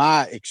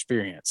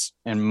experience,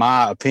 in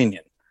my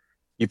opinion,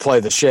 you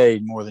play the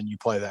shade more than you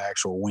play the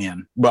actual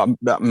wind. But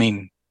I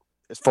mean,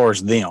 as far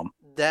as them,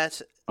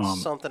 that's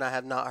something I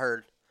have not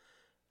heard.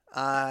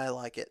 I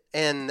like it,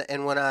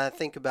 and when I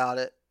think about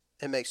it,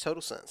 it makes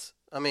total sense.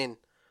 I mean,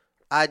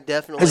 I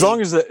definitely,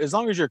 as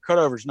long as your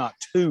cutover's not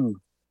too,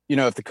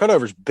 if the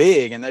cutover's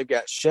big and they've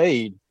got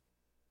shade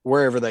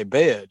wherever they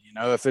bed,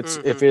 if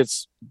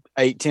it's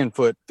 8, 10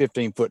 foot,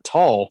 15 foot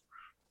tall,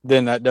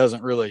 then that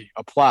doesn't really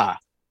apply.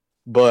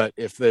 But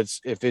if it's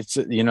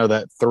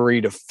that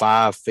 3 to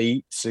 5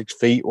 feet, 6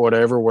 feet,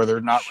 whatever, where they're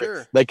not,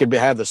 they could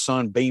have the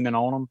sun beaming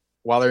on them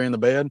while they're in the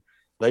bed,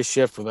 they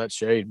shift for that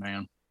shade,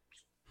 man.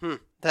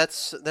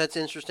 That's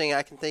interesting.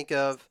 I can think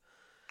of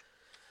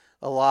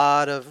a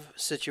lot of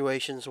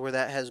situations where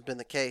that has been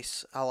the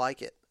case. I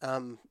like it.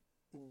 I'm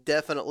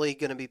definitely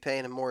going to be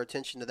paying more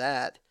attention to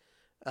that.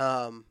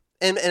 And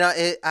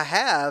I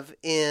have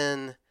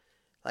in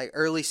like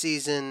early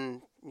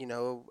season,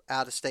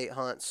 out of state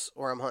hunts,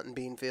 or I'm hunting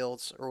bean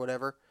fields or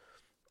whatever,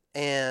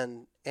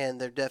 and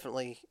they're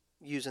definitely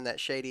using that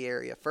shady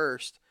area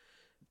first.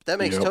 But that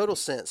makes total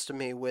sense to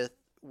me with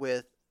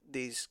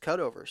these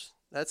cutovers.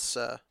 That's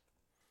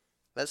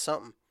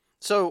something.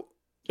 So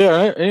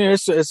Yeah,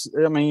 it's.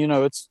 I mean,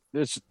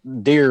 it's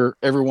deer.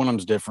 Every one of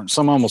them's different.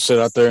 Some of them will sit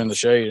out there in the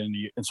shade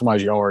in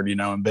somebody's yard,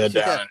 in bed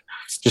down, Yeah. and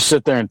just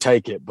sit there and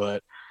take it.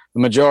 But the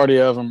majority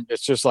of them,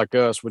 it's just like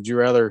us. Would you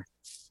rather,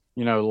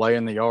 lay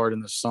in the yard in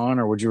the sun,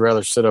 or would you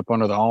rather sit up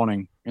under the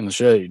awning in the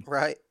shade?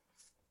 Right.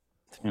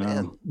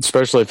 Man.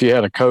 Especially if you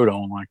had a coat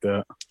on like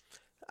that.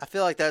 I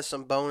feel like that's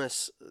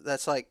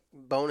like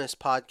bonus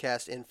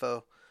podcast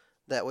info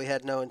that we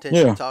had no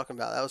intention Yeah. of talking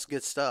about. That was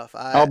good stuff.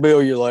 I'll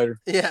bill you later.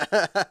 Yeah.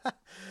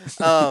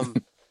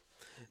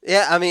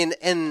 Yeah, I mean,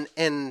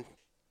 and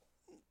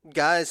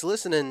guys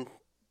listening,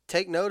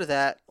 take note of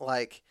that.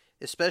 Like,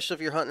 especially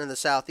if you're hunting in the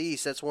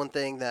southeast, that's one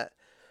thing that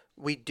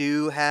we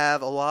do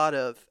have a lot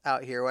of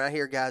out here. When I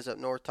hear guys up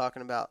north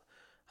talking about,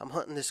 I'm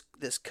hunting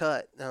this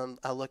cut,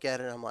 I look at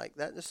it and I'm like,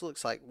 that just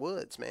looks like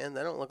woods, man.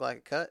 They don't look like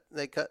a cut.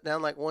 They cut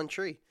down like one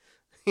tree,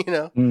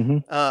 Mm-hmm.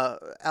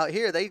 Out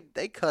here,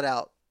 they cut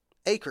out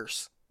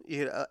acres,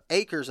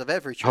 acres of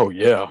every tree. Oh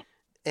yeah.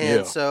 And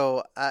Yeah.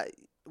 so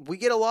we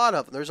get a lot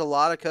of them. There's a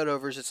lot of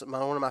cutovers. It's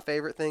one of my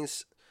favorite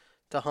things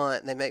to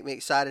hunt, and they make me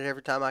excited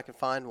every time I can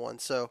find one.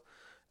 So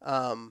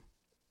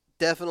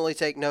definitely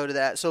take note of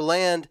that. So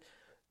Land,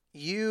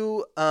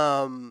 you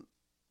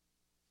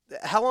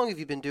how long have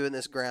you been doing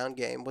this ground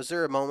game? Was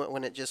there a moment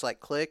when it just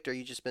like clicked, or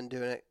you just been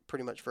doing it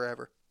pretty much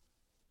forever?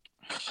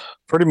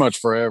 Pretty much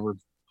forever.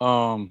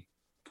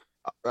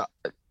 I,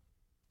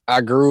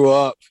 I grew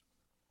up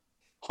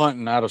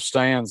hunting out of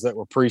stands that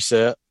were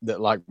preset, that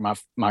like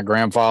my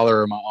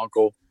grandfather or my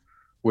uncle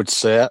would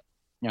set,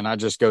 and I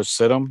just go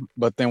sit them.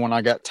 But then when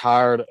I got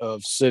tired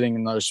of sitting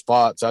in those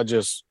spots, I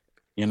just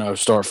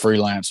start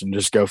freelancing,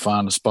 just go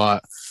find a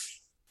spot.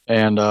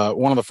 And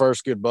one of the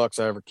first good bucks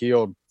I ever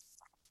killed,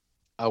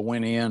 I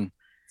went in,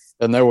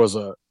 and there was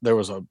a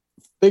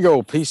big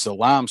old piece of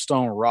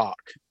limestone rock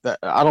that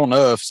I don't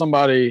know if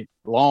somebody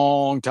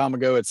long time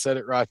ago had set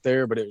it right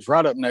there, but it was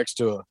right up next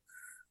to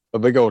a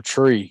big old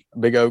tree, a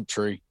big oak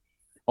tree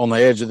on the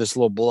edge of this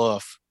little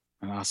bluff.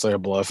 And I say a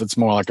bluff, it's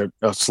more like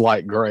a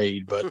slight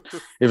grade, but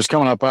it was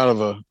coming up out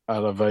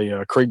of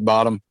a creek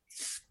bottom.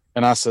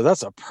 And I said,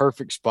 that's a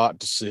perfect spot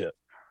to sit.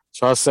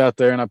 So I sat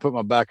there and I put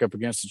my back up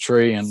against the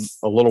tree, and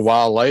a little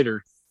while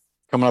later,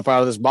 coming up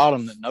out of this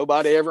bottom that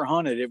nobody ever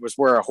hunted, it was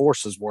where our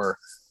horses were.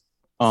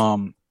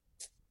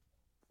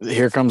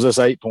 Here comes this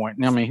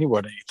 8-point. I mean, he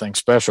wasn't anything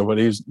special, but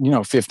he was,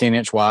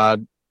 15-inch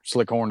wide,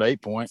 slick horned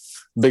 8-point,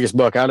 biggest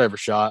buck I'd ever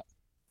shot.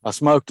 I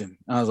smoked him.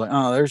 I was like,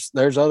 oh,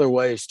 there's other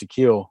ways to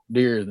kill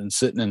deer than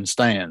sitting in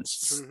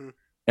stands. Mm-hmm.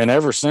 And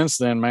ever since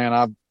then,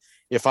 man,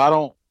 if I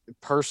don't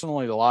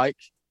personally like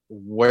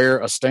where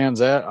a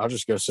stand's at, I'll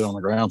just go sit on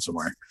the ground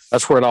somewhere.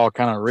 That's where it all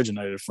kind of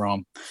originated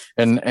from.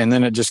 And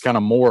then it just kind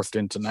of morphed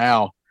into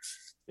now,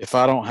 if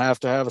I don't have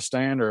to have a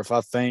stand, or if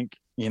I think,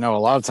 a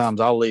lot of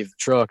times I'll leave the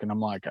truck and I'm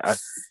like,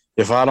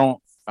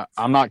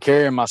 I'm not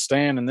carrying my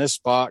stand in this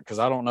spot because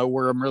I don't know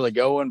where I'm really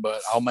going,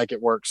 but I'll make it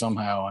work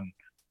somehow. And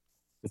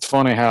it's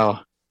funny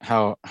how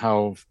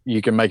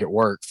you can make it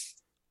work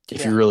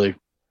if you really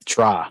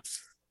try.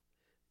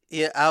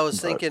 Yeah, I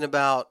was thinking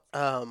about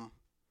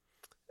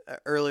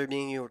earlier,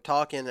 Dean, you were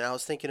talking, and I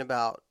was thinking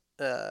about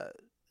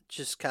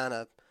just kind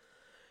of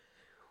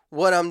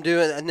what I'm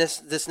doing. And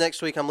this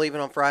next week, I'm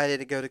leaving on Friday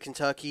to go to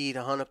Kentucky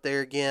to hunt up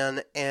there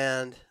again,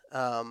 and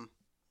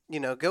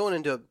going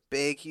into a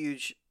big,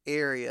 huge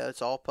area.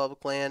 It's all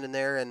public land in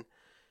there, and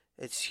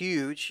it's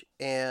huge.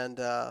 And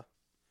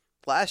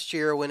last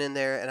year I went in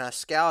there and I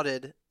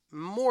scouted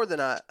more than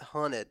I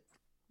hunted.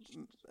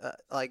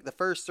 Like the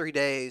first 3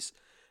 days,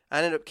 I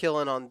ended up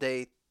killing on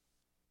day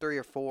 3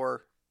 or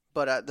 4.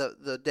 But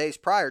the days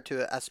prior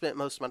to it, I spent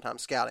most of my time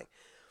scouting.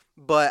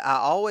 But I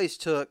always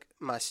took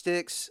my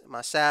sticks,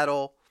 my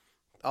saddle,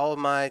 all of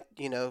my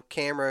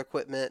camera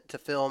equipment to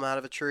film out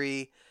of a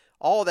tree.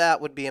 All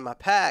that would be in my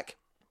pack,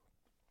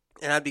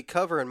 and I'd be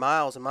covering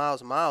miles and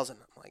miles and miles. And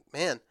I'm like,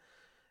 man,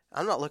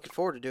 I'm not looking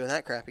forward to doing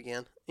that crap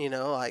again.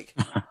 Like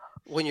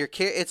when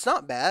it's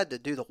not bad to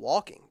do the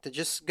walking, to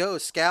just go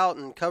scout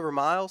and cover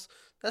miles.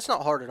 That's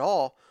not hard at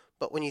all.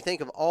 But when you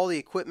think of all the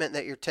equipment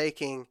that you're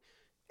taking,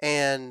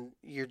 and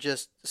you're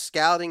just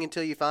scouting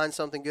until you find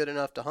something good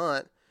enough to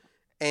hunt,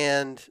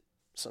 and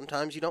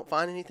sometimes you don't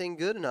find anything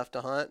good enough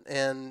to hunt,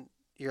 and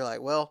you're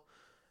like, well,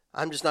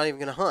 I'm just not even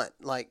going to hunt.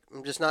 Like,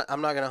 I'm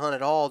not going to hunt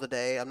at all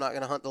today. I'm not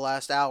going to hunt the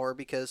last hour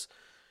because,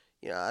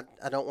 I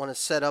don't want to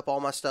set up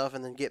all my stuff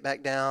and then get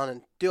back down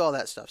and do all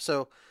that stuff.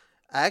 So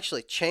I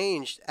actually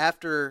changed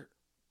after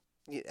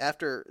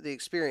the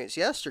experience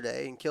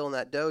yesterday and killing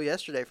that doe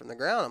yesterday from the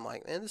ground. I'm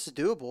like, man, this is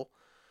doable.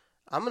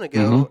 I'm going to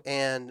go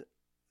and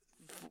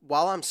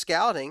while I'm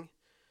scouting,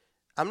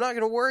 I'm not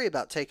going to worry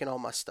about taking all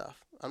my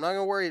stuff. I'm not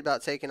going to worry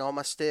about taking all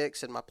my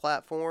sticks and my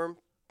platform,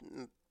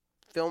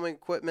 filming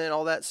equipment,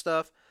 all that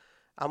stuff.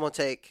 I'm going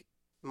to take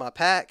my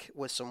pack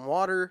with some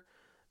water,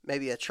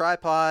 maybe a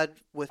tripod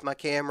with my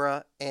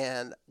camera,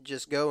 and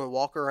just go and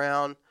walk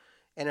around.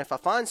 And if I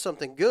find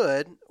something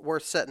good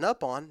worth setting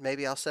up on,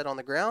 maybe I'll set on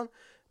the ground.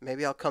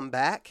 Maybe I'll come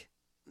back,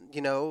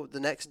 the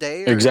next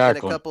day or in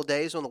a couple of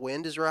days when the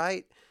wind is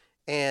right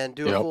and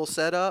do a full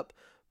setup.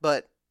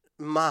 But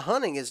my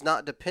hunting is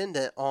not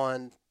dependent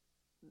on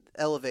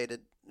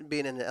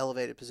being in an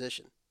elevated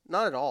position.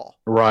 Not at all.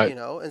 Right. You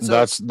know, and so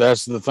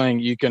That's the thing.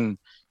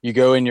 You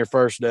go in your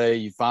first day,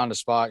 you find a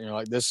spot, and you're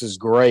like, this is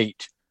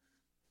great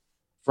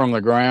from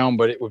the ground,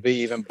 but it would be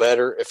even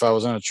better if I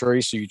was in a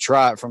tree. So you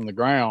try it from the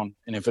ground,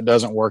 and if it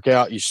doesn't work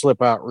out, you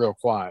slip out real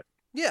quiet.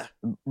 yeah,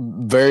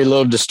 Very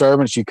little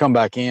disturbance. You come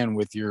back in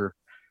with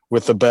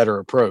the better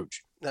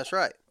approach. that's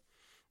right.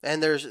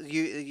 And there's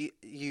you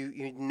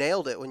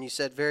nailed it when you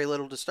said very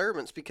little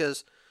disturbance,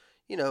 because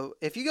you know,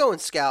 if you go and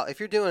scout, if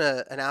you're doing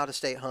an out of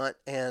state hunt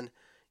and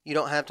you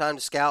don't have time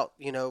to scout,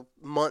 you know,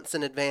 months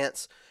in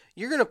advance,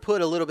 you're going to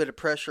put a little bit of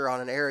pressure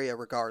on an area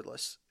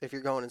regardless if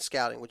you're going and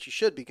scouting, which you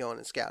should be going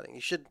and scouting.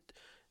 You should,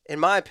 in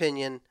my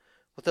opinion,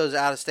 with those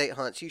out of state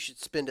hunts, you should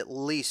spend at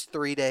least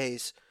 3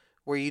 days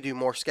where you do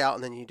more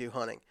scouting than you do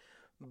hunting.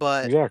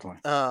 But Exactly.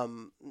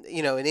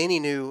 you know, in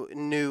any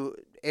new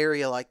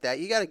area like that,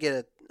 you got to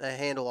get a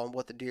handle on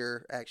what the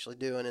deer are actually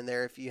doing in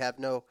there. If you're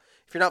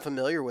not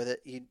familiar with it,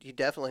 you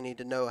definitely need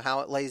to know how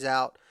it lays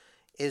out.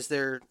 Is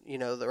there, you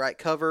know, the right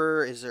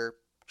cover? Is there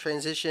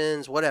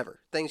transitions?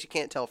 Whatever, things you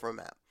can't tell from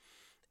a map.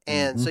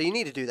 And so you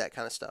need to do that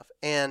kind of stuff.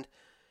 And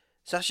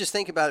so I was just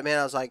thinking about it, man.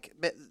 I was like,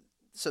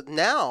 so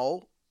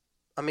now,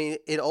 I mean,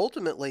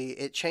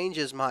 it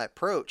changes my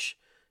approach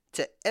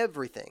to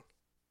everything,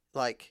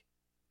 like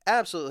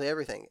absolutely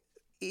everything,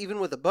 even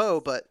with a bow.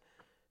 But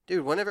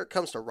dude, whenever it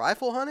comes to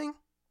rifle hunting,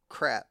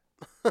 crap.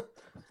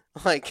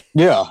 Like,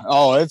 yeah.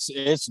 Oh,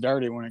 it's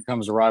dirty when it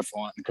comes to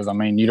rifle hunting, because I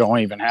mean, you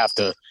don't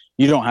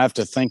have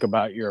to think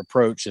about your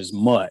approach as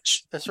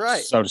much. That's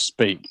right. So to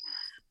speak.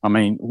 I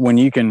mean, when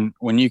you can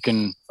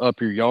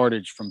up your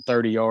yardage from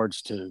 30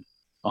 yards to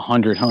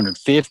 100,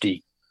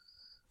 150,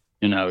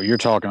 you know, you're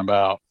talking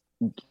about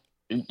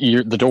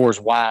the door's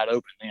wide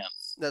open then.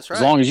 That's right.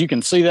 As long as you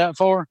can see that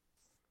far.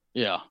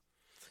 Yeah.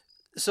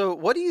 So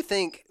what do you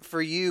think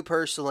for you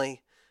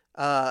personally,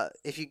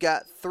 if you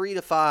got 3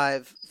 to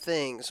 5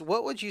 things,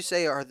 what would you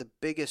say are the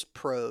biggest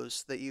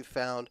pros that you've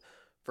found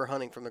for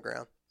hunting from the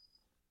ground?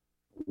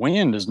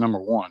 Wind is number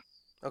one.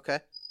 Okay.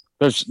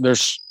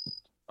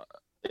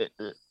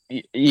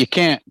 You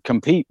can't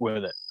compete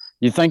with it.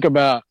 You think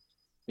about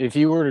if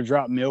you were to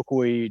drop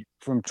milkweed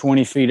from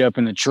 20 feet up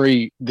in the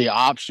tree, the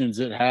options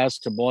it has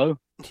to blow.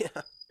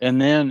 Yeah.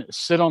 And then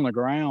sit on the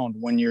ground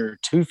when you're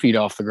 2 feet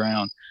off the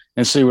ground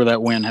and see where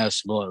that wind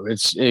has to blow.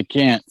 It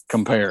can't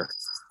compare.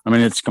 I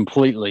mean, it's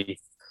completely,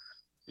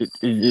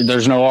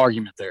 there's no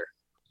argument there.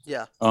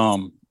 Yeah.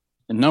 And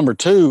number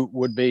 2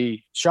 would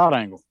be shot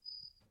angle.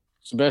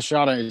 It's the best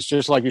shot. It's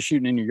just like you're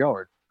shooting in your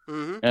yard.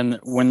 Mm-hmm.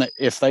 And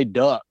if they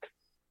duck,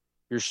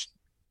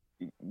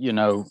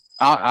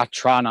 I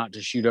try not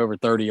to shoot over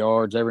 30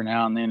 yards every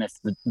now and then if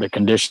the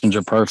conditions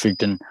are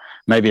perfect and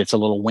maybe it's a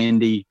little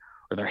windy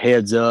or their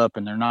head's up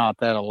and they're not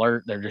that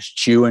alert. They're just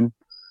chewing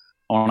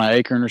on an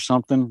acorn or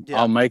something. Yeah.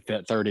 I'll make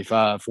that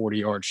 35,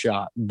 40-yard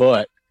shot.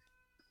 But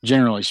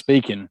generally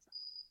speaking,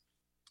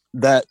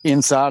 that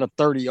inside of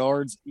 30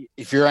 yards,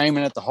 if you're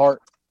aiming at the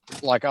heart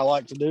like I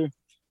like to do,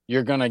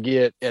 you're going to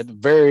get at the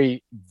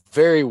very,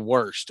 very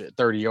worst at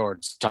 30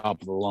 yards,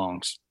 top of the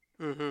lungs.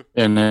 Mm-hmm.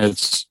 And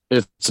it's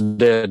a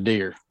dead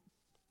deer.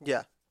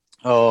 Yeah.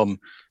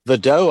 The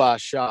doe I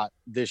shot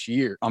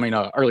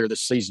earlier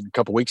this season, a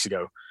couple weeks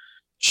ago,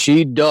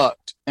 she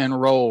ducked and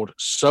rolled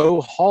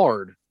so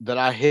hard that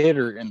I hit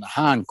her in the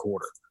hind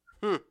quarter.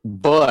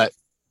 But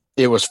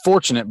it was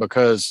fortunate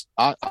because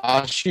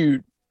I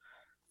shoot,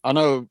 I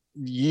know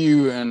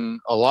you and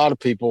a lot of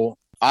people,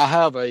 I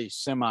have a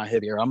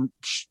semi-heavy arrow. I'm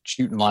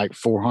shooting like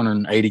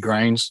 480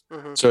 grains.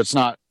 Mm-hmm. So it's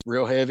not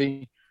real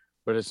heavy,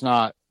 but it's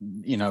not,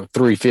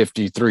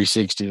 350,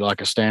 360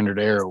 like a standard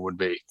arrow would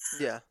be.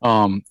 Yeah.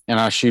 And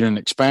I shoot an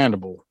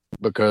expandable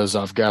because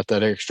I've got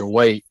that extra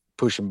weight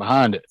pushing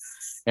behind it.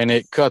 And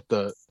it cut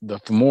the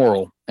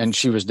femoral, and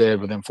she was dead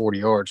within 40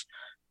 yards.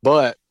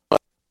 But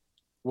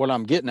what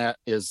I'm getting at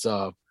is,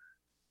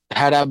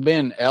 had I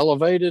been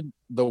elevated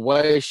the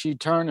way she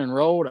turned and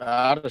rolled,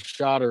 I'd have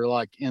shot her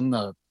like in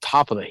the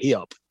top of the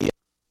hip.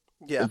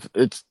 Yeah.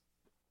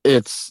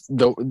 It's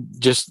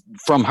just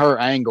from her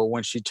angle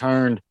when she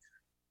turned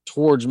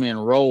towards me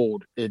and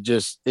rolled,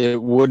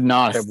 it would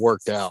not have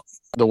worked out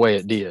the way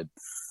it did.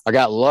 I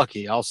got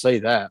lucky, I'll say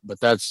that, but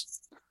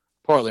that's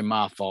partly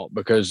my fault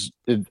because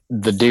the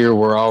deer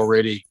were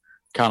already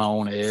kind of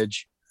on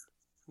edge,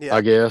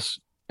 I guess.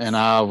 And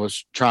I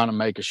was trying to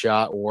make a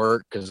shot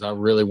work because I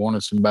really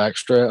wanted some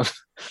backstrap.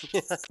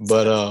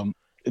 But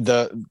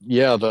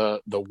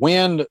the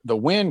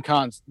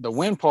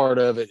wind part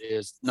of it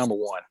is number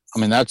one. I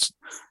mean, that's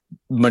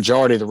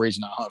majority of the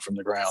reason I hunt from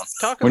the ground.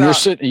 You're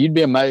sitting, you'd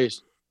be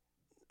amazed.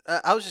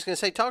 I was just going to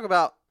say, talk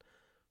about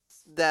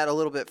that a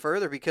little bit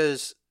further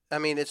because I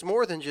mean, it's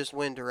more than just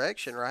wind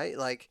direction, right?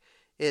 Like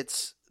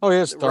it's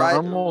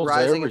thermals,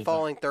 rising everything. and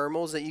falling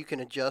thermals that you can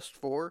adjust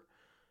for.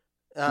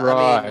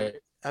 Right.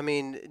 I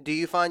mean, do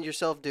you find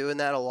yourself doing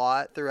that a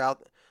lot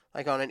throughout,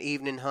 like on an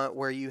evening hunt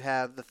where you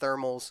have the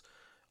thermals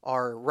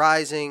are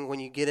rising when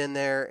you get in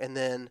there, and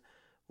then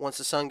once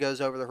the sun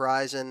goes over the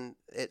horizon,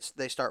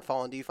 they start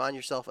falling? Do you find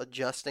yourself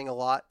adjusting a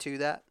lot to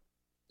that?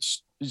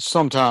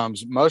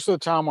 Sometimes. Most of the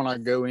time when I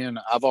go in,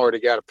 I've already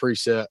got a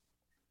preset.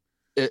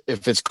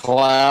 If it's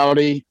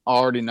cloudy, I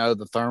already know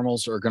the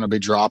thermals are going to be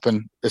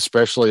dropping,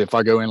 especially if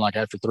I go in like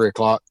after 3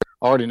 o'clock.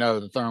 I already know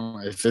the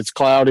thermal. If it's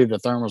cloudy, the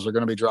thermals are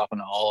going to be dropping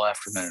all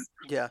afternoon.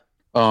 Yeah.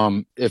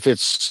 If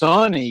it's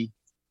sunny,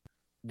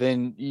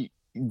 then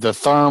the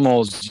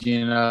thermals,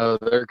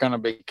 they're going to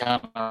be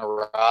kind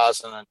of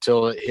rising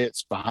until it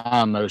hits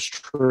behind those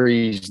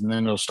trees, and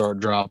then they'll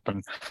start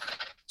dropping.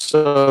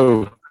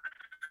 So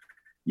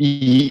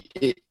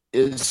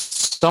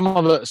some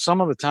of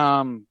the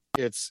time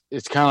it's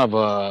kind of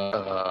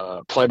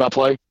a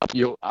play-by-play. A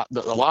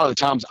lot of the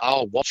times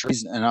I'll watch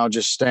trees and I'll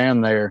just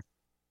stand there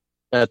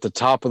at the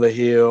top of the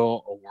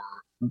hill or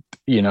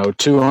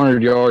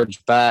 200 yards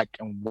back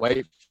and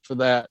wait for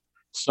that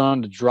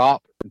sun to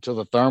drop until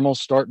the thermals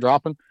start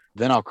dropping.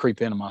 Then I'll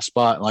creep into my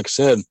spot. And like I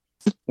said,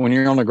 when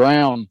you're on the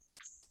ground,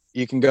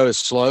 you can go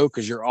slow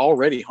because you're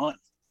already hunting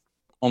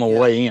on the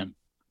way in.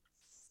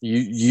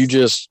 You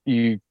just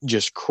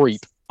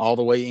creep all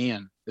the way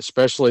in,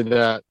 especially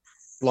that,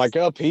 like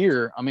up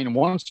here. I mean,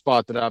 one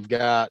spot that I've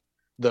got,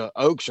 the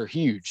oaks are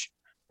huge,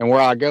 and where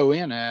I go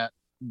in at,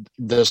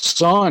 the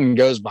sun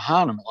goes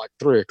behind them at like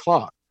 3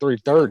 o'clock,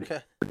 3:30.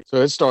 Okay.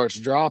 So it starts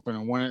dropping,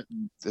 and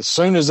as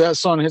soon as that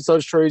sun hits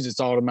those trees, it's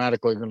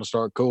automatically going to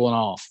start cooling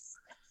off.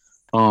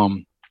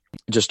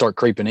 Just start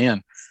creeping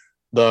in.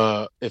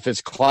 If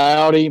it's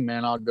cloudy,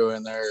 man, I'll go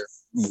in there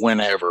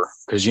whenever,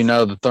 because the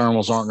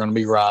thermals aren't going to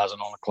be rising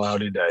on a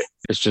cloudy day.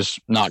 It's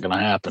just not going to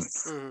happen.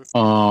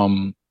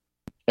 Mm-hmm.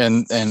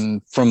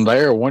 And from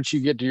there, once you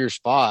get to your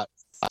spot,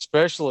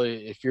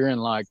 especially if you're in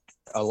like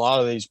a lot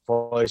of these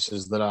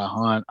places that I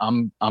hunt,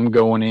 I'm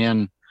going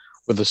in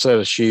with a set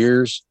of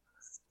shears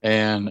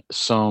and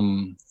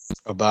some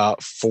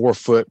about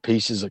 4-foot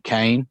pieces of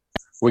cane.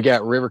 We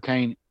got river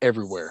cane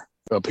everywhere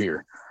up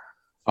here.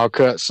 I'll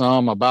cut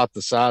some about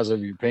the size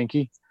of your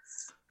pinky,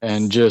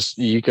 and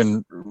you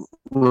can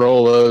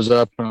roll those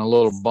up in a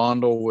little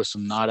bundle with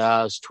some night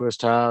eyes,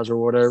 twist ties, or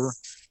whatever.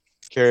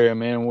 Carry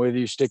them in with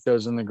you, stick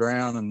those in the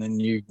ground, and then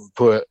you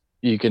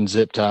can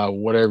zip tie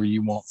whatever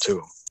you want to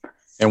them.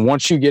 And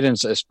once you get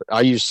inside,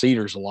 I use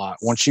cedars a lot.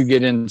 Once you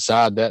get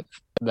inside that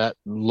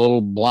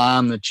little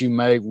blind that you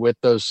make with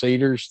those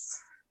cedars,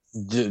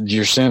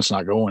 your scent's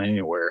not going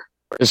anywhere.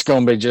 It's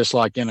going to be just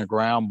like in a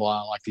ground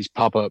blind, like these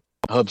pop-up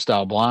hub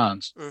style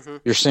blinds. Mm-hmm.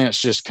 Your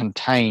scent's just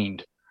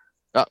contained.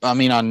 I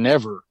mean, I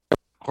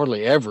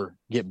hardly ever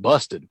get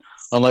busted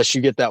unless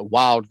you get that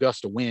wild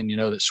gust of wind,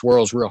 that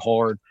swirls real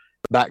hard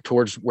back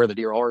towards where the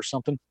deer are or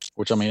something,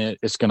 which, I mean,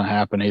 it's going to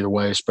happen either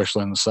way,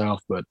 especially in the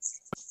South. But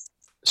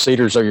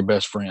cedars are your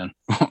best friend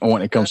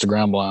when it comes to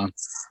ground blind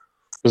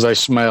because they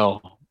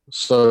smell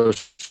so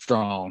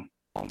strong.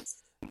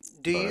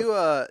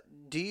 Do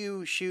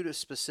you shoot a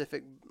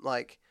specific,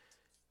 like,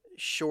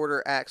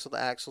 shorter axle to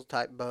axle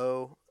type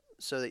bow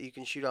so that you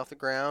can shoot off the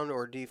ground,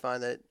 or do you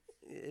find that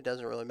it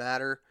doesn't really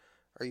matter?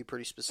 Are you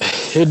pretty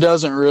specific? It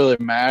doesn't really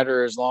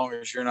matter as long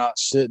as you're not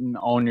sitting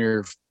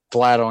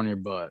flat on your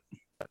butt.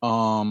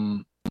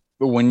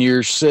 But when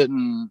you're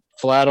sitting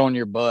flat on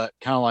your butt,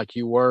 kind of like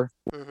you were,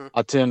 mm-hmm.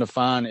 I tend to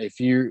find if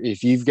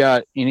you've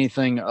got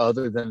anything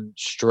other than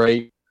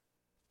straight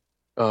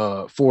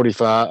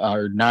 45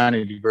 or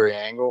 90 degree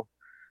angle,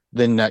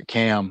 then that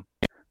cam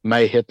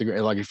may hit the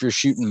ground. Like if you're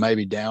shooting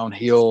maybe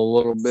downhill a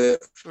little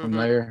bit from mm-hmm.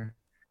 there,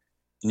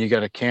 and you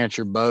got to cant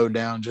your bow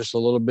down just a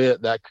little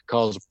bit, that could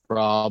cause a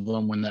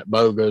problem. When that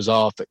bow goes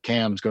off, that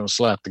cam's going to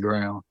slap the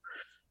ground.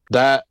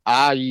 That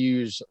I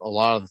use a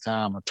lot of the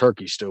time a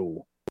turkey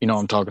stool. You know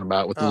what I'm talking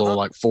about, with the little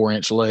like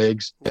 4-inch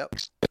legs. Yep.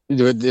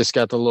 It's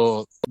got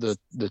the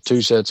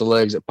 2 sets of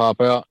legs that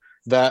pop out.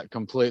 That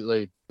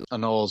completely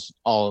annuls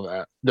all of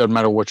that. Doesn't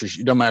matter what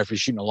doesn't matter if you're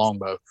shooting a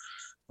longbow.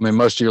 I mean,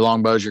 most of your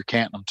longbows, you're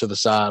canting them to the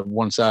side,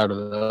 one side or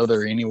the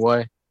other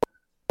anyway.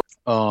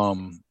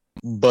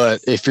 But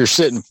if you're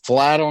sitting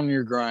flat on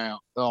your ground,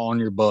 on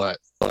your butt,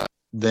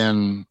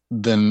 then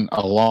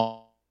a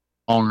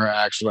longer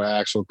axle to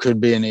axle could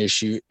be an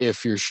issue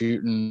if you're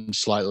shooting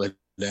slightly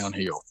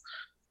downhill.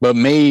 But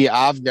me,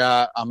 I've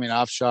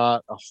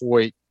shot a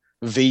Hoyt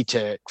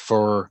VTech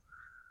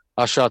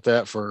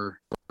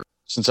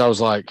since I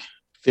was like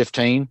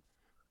 15.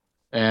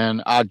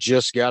 And I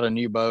just got a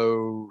new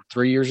bow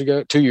 2 years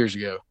ago.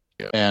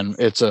 And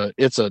it's a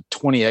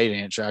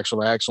 28-inch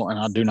axle to axle, and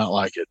I do not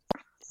like it.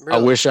 Really?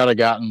 I wish I'd have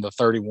gotten the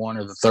 31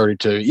 or the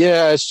 32.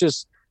 Yeah, it's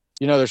just,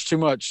 there's too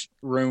much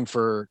room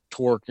for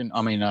torque. And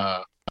I mean,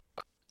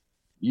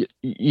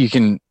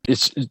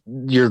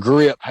 your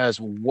grip has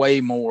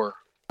way more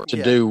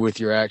to do with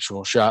your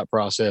actual shot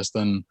process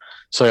than,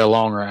 say, a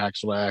longer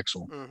axle to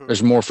axle. Mm-hmm.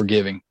 There's more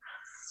forgiving.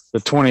 The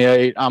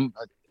 28, I'm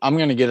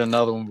going to get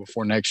another one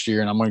before next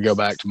year, and I'm going to go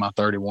back to my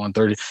 31,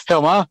 30.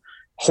 Hell, my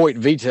Hoyt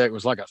VTech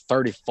was like a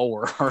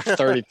 34 or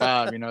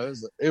 35.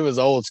 It was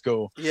old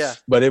school. Yeah,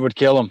 but it would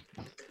kill them.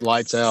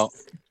 Lights out.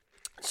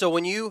 So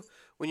when you're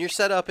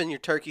set up in your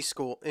turkey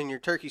stool,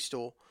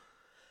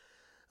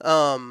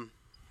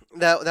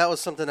 That was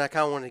something I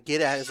kind of wanted to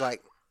get at, is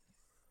like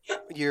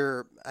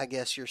your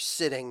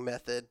sitting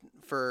method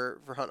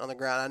for hunting on the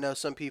ground. I know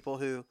some people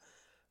who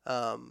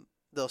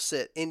they'll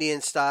sit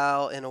Indian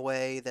style in a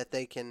way that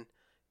they can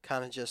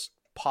kind of just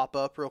pop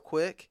up real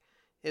quick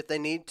if they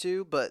need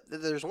to. But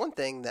there's one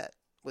thing that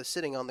with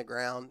sitting on the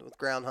ground with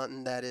ground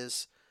hunting that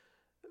is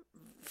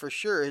for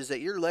sure is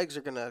that your legs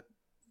are gonna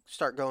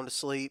start going to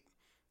sleep.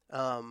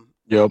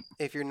 Yep.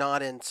 If you're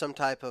not in some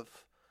type of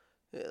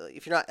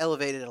if you're not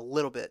elevated a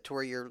little bit to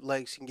where your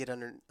legs can get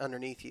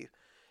underneath you.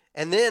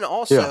 And then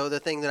also the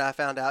thing that I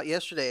found out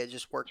yesterday, it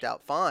just worked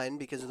out fine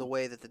because of the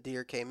way that the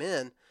deer came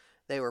in.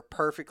 They were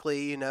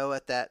perfectly,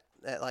 at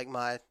like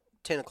my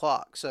 10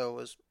 o'clock, so it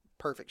was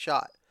perfect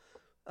shot.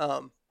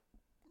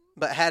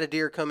 But had a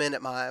deer come in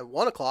at my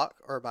 1 o'clock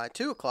or my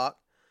 2 o'clock,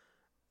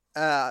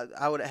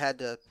 I would have had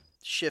to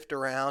shift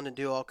around and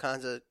do all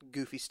kinds of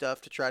goofy stuff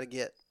to try to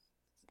get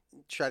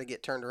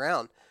turned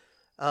around.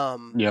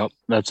 Yep,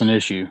 that's an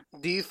issue.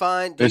 Do you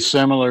find it's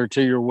similar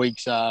to your weak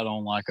side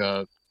on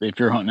if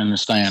you're hunting in the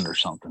stand or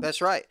something?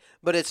 That's right,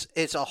 but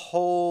it's a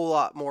whole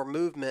lot more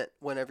movement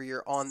whenever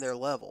you're on their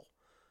level.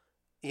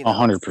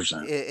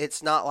 100%.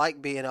 It's not like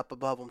being up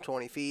above them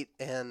 20 feet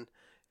and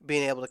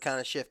being able to kind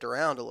of shift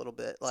around a little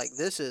bit. Like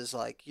this is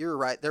like they're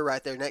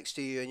right there next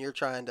to you, and you're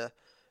trying to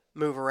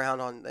move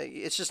around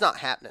it's just not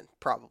happening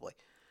probably.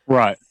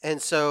 Right.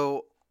 And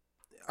so,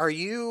 are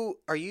you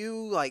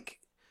like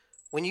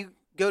when you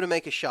go to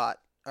make a shot,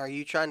 are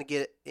you trying to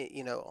get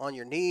on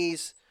your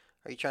knees?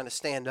 Are you trying to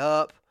stand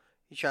up?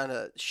 Are you trying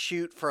to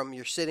shoot from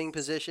your sitting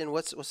position?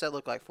 What's that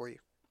look like for you?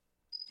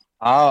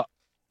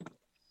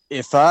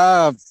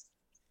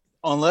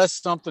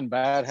 Unless something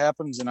bad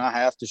happens and I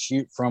have to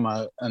shoot from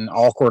an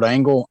awkward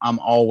angle, I'm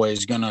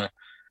always gonna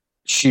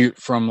shoot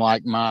from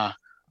like my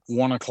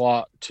 1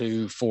 o'clock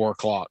to 4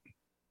 o'clock.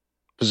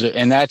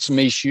 And that's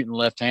me shooting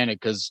left-handed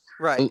because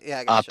right.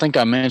 Yeah, I think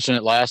I mentioned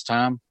it last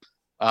time.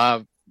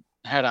 I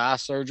had eye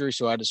surgery,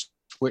 so I had to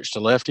switch to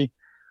lefty.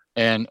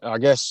 And I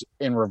guess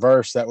in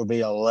reverse, that would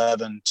be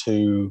 11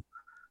 to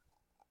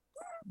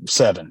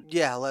 7.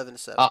 Yeah, 11 to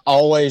 7. I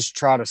always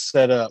try to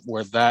set up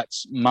where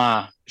that's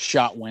my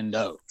shot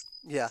window.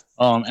 Yeah.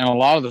 And a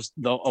lot of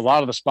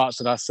the spots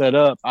that I set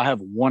up, I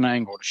have one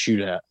angle to shoot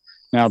at.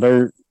 Now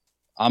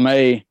I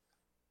may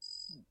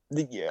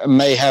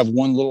have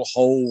one little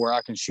hole where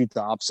I can shoot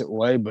the opposite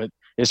way, but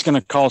it's going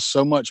to cause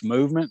so much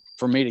movement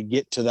for me to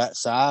get to that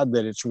side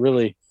that it's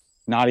really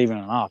not even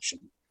an option.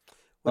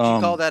 Would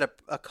you call that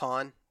a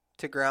con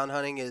to ground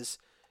hunting? Is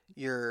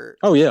your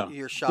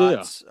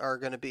shots are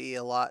going to be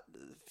a lot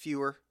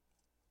fewer?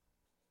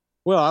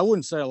 Well, I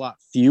wouldn't say a lot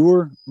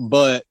fewer,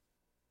 but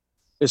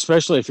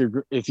especially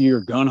if you're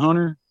a gun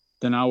hunter,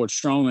 then I would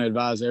strongly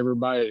advise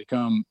everybody to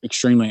become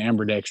extremely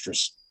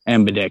ambidextrous.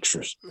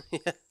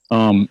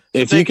 Yeah.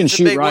 If you can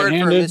shoot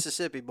right-handed, for a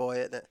Mississippi boy,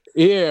 isn't it?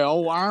 Yeah,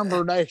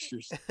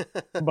 ambidextrous.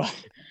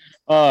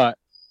 But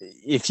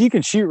if you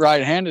can shoot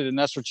right-handed and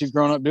that's what you've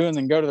grown up doing,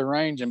 then go to the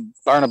range and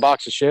burn a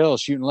box of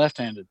shells shooting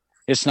left-handed.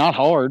 It's not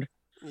hard.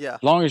 Yeah.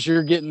 As long as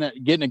you're getting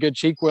a good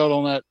cheek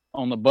weld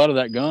on the butt of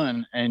that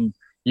gun and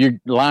you're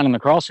lining the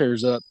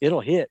crosshairs up,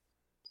 it'll hit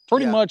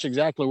pretty much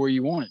exactly where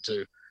you want it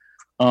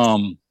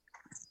to.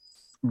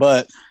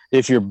 But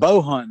if you're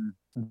bow hunting,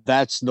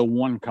 that's the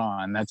one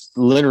con. That's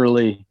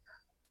literally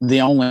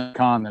the only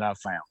con that I've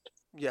found.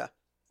 Yeah.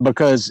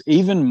 Because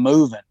even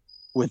moving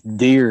with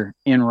deer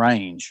in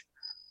range,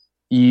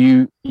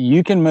 you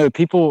can move.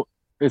 People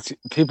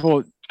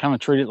kind of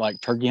treat it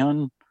like turkey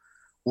hunting,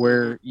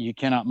 where you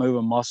cannot move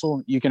a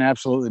muscle. You can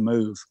absolutely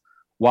move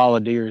while a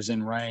deer is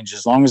in range.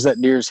 As long as that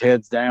deer's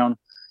head's down,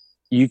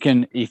 you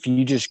can, if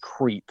you just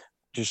creep,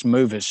 just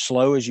move as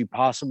slow as you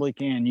possibly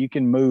can. You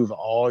can move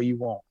all you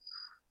want,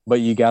 but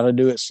you got to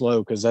do it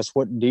slow because that's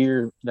what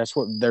their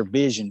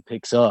vision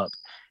picks up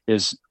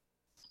is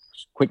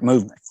quick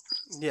movement.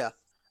 Yeah.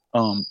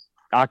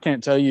 I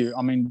can't tell you.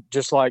 I mean,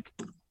 just like,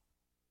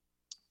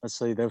 let's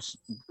see, that was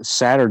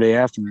Saturday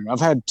afternoon. I've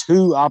had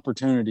 2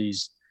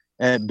 opportunities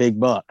at big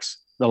bucks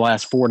the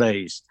last 4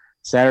 days.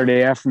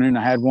 Saturday afternoon,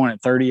 I had one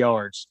at 30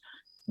 yards,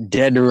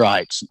 dead to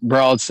rights,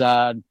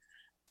 broadside.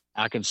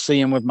 I could see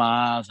him with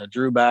my eyes. I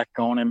drew back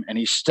on him, and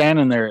he's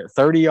standing there at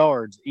 30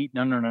 yards eating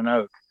under an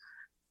oak.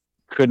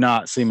 Could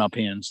not see my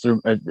pins.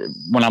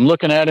 When I'm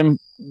looking at him,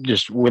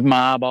 just with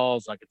my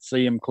eyeballs, I could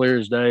see him clear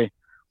as day.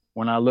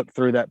 When I looked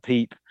through that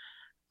peep,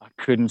 I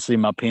couldn't see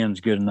my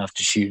pins good enough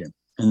to shoot him.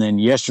 And then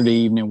yesterday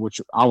evening,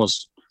 which I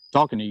was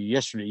talking to you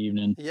yesterday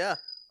evening,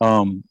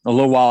 a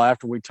little while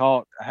after we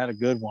talked, I had a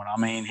good one. I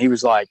mean, he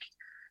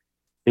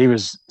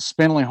was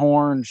spindly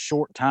horn,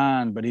 short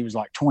tine, but he was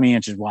like 20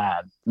 inches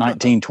wide,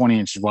 20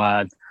 inches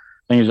wide. I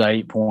think he was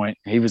 8-point.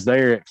 He was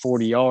there at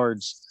 40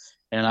 yards,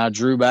 and I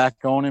drew back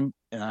on him,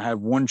 and I had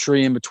one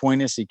tree in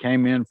between us. He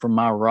came in from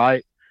my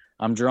right.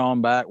 I'm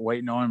drawing back,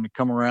 waiting on him to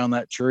come around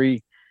that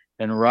tree.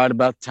 And right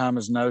about the time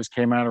his nose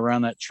came out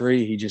around that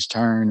tree, he just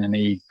turned and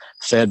he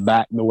fed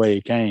back the way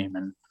he came.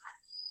 And,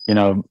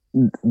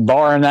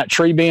 barring that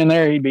tree being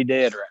there, he'd be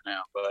dead right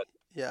now. But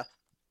yeah,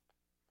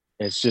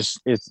 it's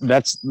just,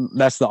 that's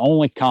the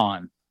only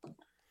con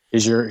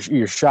is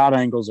your shot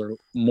angles are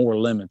more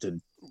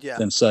limited Yeah.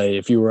 than say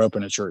if you were up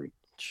in a tree.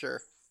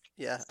 Sure.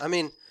 Yeah. I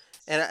mean,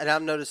 and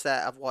I've noticed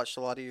that. I've watched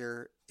a lot of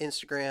your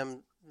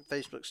Instagram,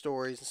 Facebook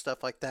stories and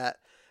stuff like that.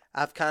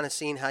 I've kind of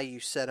seen how you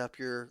set up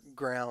your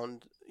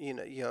ground,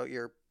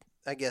 your,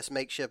 I guess,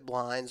 makeshift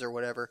blinds or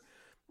whatever,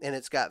 and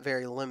it's got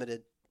very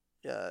limited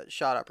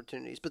shot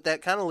opportunities. But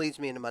that kind of leads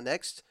me into my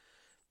next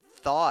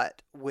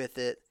thought with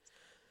it.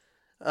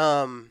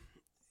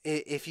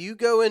 If you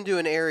go into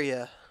an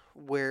area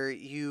where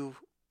you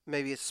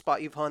maybe it's a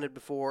spot you've hunted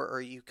before,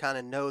 or you kind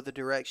of know the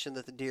direction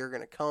that the deer are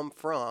going to come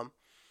from,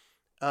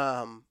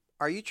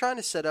 are you trying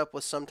to set up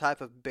with some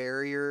type of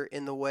barrier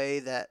in the way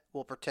that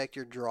will protect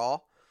your draw?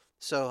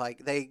 So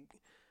like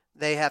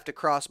they have to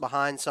cross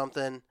behind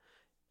something,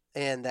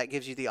 and that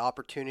gives you the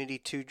opportunity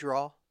to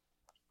draw.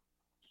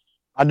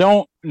 I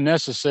don't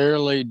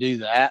necessarily do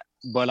that,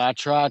 but I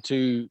try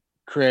to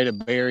create a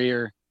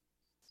barrier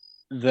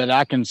that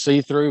I can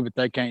see through, but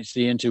they can't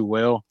see into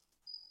well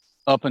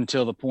up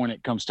until the point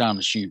it comes time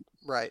to shoot.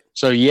 Right.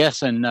 So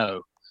yes and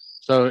no.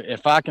 So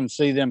if I can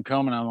see them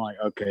coming, I'm like,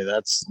 okay,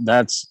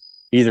 that's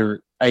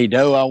either a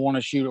doe I want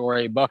to shoot or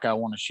a buck I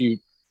want to shoot.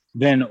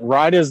 Then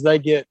right as they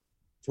get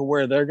to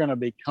where they're going to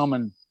be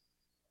coming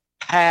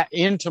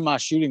into my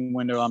shooting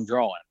window, I'm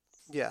drawing.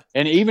 Yeah.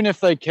 And even if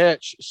they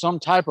catch some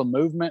type of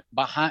movement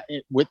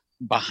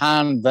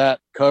behind that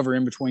cover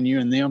in between you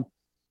and them,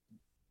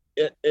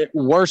 it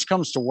worst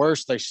comes to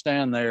worst, they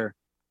stand there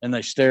and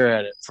they stare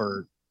at it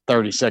for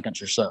 30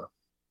 seconds or so.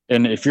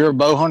 And if you're a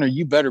bow hunter,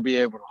 you better be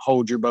able to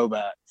hold your bow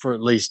back for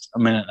at least a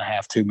minute and a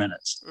half, 2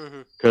 minutes.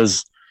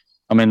 Because,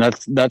 I mean,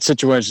 that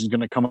situation is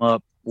going to come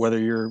up whether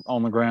you're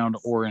on the ground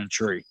or in a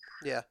tree.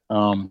 Yeah.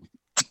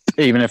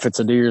 Even if it's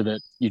a deer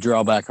that you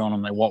draw back on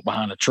them, they walk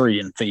behind a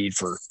tree and feed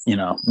for, a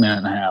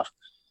minute and a half.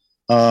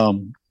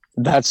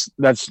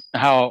 That's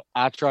how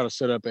I try to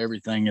set up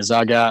everything is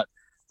I got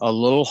a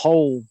little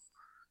hole,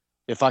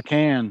 if I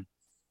can,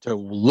 to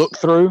look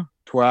through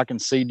to where I can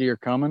see deer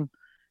coming.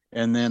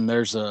 And then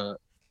there's a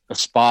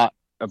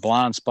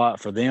blind spot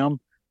for them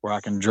where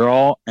I can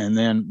draw. And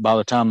then by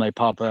the time they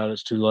pop out,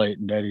 it's too late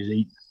and daddy's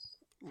eating.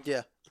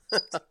 Yeah.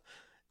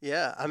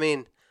 Yeah. I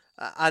mean,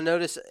 I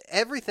noticed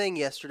everything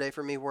yesterday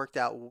for me worked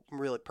out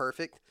really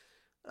perfect.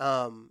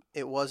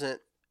 It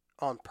wasn't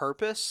on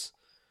purpose.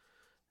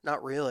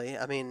 Not really.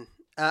 I mean,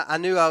 I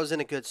knew I was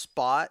in a good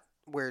spot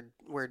where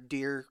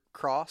deer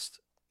crossed,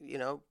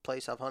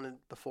 place I've hunted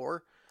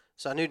before.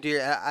 So I knew deer,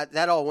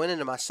 that all went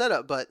into my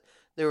setup, but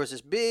there was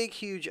this big,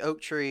 huge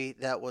oak tree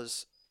that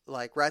was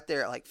like right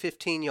there at like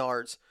 15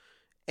 yards.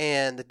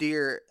 And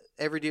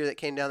every deer that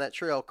came down that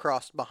trail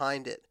crossed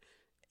behind it.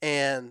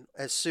 And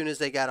as soon as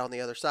they got on the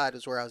other side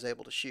is where I was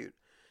able to shoot.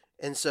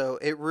 And so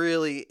it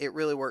really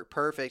worked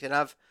perfect. And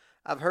I've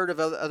heard of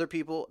other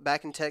people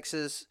back in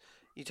Texas.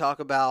 You talk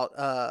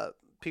about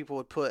people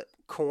would put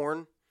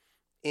corn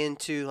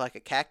into like a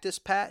cactus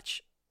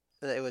patch.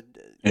 They would,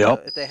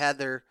 if they had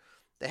their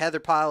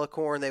pile of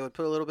corn, they would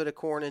put a little bit of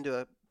corn into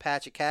a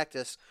patch of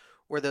cactus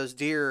where those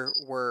deer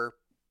were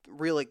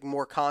really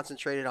more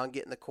concentrated on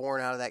getting the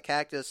corn out of that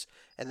cactus,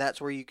 and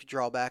that's where you could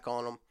draw back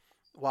on them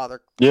while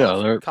their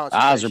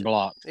eyes are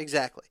blocked.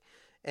 Exactly.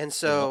 And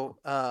so,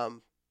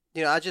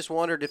 I just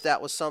wondered if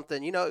that was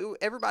something,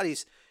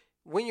 everybody's,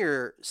 when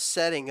you're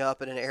setting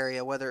up in an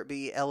area, whether it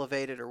be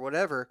elevated or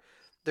whatever,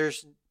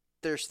 there's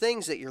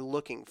things that you're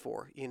looking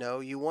for.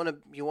 You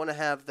want to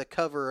have the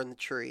cover in the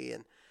tree,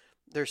 and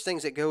there's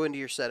things that go into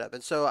your setup.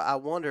 And so I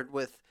wondered,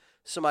 with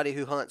somebody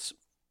who hunts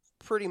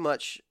pretty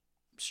much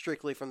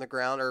strictly from the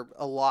ground or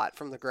a lot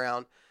from the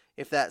ground,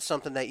 if that's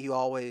something that you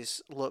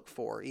always look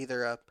for,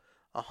 either a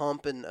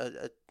hump in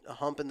a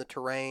hump in the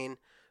terrain,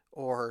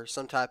 or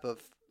some type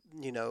of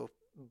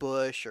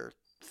bush or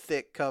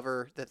thick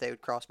cover that they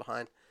would cross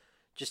behind,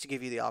 just to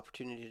give you the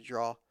opportunity to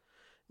draw.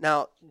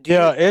 Now,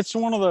 it's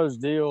one of those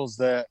deals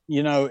that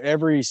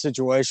every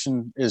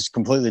situation is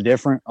completely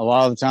different. A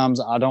lot of the times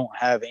I don't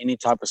have any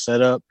type of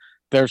setup.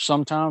 There's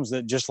sometimes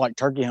that, just like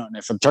turkey hunting,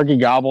 if a turkey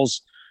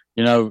gobbles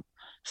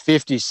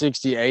 50,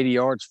 60, 80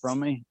 yards from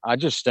me, I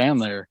just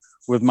stand there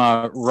with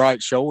my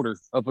right shoulder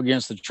up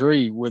against the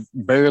tree, with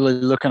barely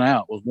looking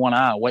out, with one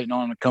eye waiting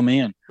on them to come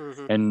in.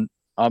 And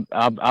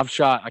I've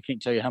shot, I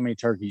can't tell you how many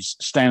turkeys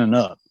standing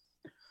up.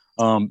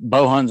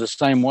 Bow hunting's the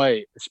same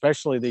way,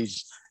 especially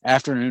these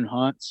afternoon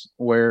hunts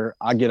where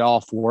I get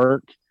off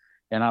work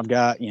and I've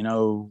got,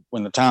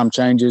 when the time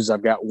changes,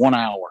 I've got 1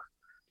 hour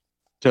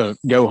to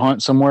go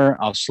hunt somewhere.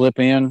 I'll slip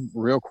in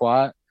real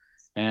quiet,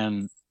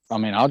 and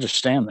I'll just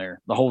stand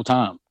there the whole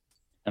time.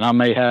 And I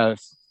may have,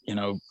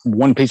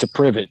 one piece of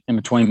privet in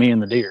between me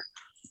and the deer.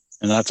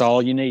 And that's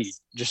all you need.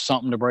 Just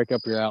something to break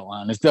up your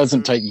outline. It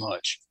doesn't take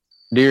much.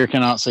 Deer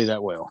cannot see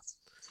that well.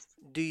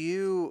 Do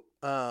you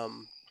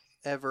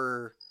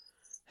ever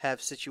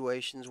have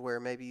situations where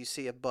maybe you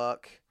see a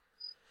buck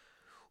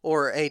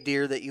or a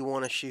deer that you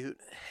want to shoot,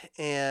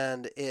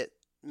 and it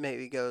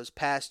maybe goes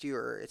past you,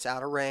 or it's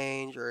out of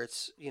range, or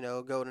it's,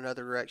 go in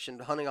another direction?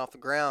 Hunting off the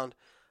ground,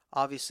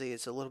 obviously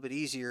it's a little bit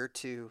easier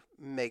to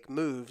make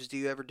moves. Do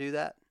you ever do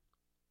that?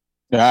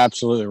 Yeah,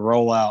 absolutely.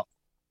 Roll out,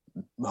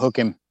 hook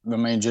him. I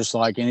mean, just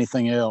like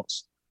anything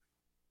else,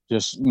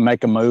 just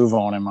make a move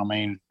on him. I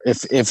mean,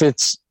 if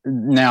it's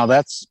now,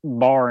 that's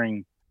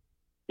barring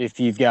if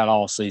you've got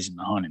all season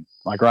to hunt him.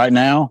 Like right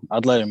now,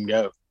 I'd let him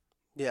go.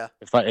 Yeah.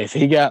 If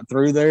he got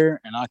through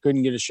there and I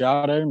couldn't get a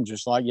shot at him,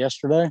 just like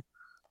yesterday,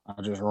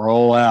 I'll just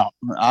roll out.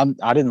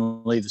 I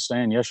didn't leave the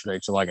stand yesterday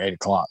till like 8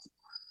 o'clock.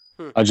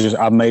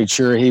 I made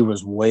sure he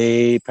was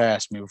way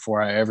past me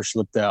before I ever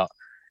slipped out,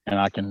 and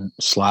I can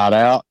slide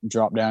out,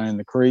 drop down in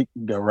the creek,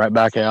 go right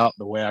back out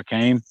the way I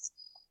came,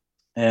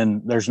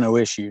 and there's no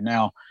issue.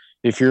 Now,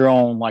 if you're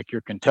on like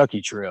your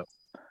Kentucky trip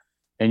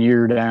and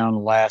you're down the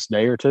last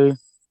day or two,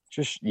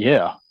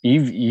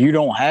 you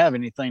don't have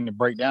anything to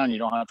break down. You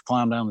don't have to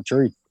climb down the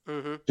tree.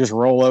 Mm-hmm. Just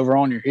roll over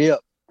on your hip,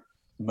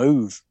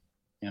 move.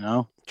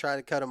 Try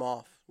to cut them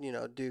off.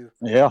 Do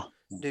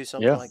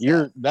something like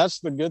that. That's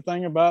the good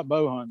thing about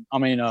bow hunting. I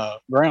mean,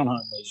 ground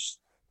hunting is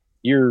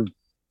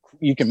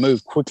you can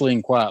move quickly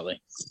and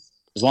quietly,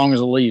 as long as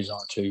the leaves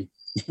aren't too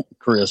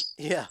crisp.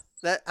 Yeah,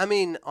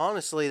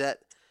 honestly, that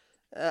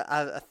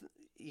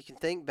you can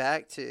think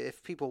back to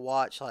if people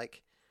watch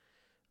like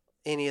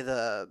any of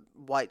the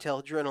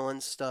whitetail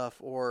adrenaline stuff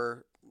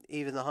or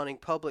even the hunting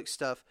public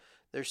stuff.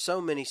 There's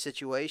so many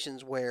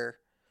situations where,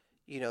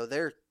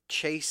 they're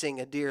chasing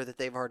a deer that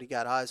they've already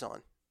got eyes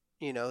on.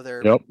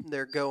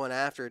 They're going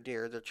after a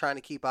deer. They're trying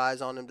to keep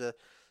eyes on him to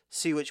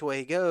see which way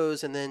he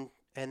goes, and then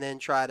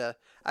try to.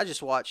 I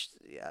was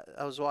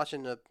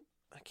watching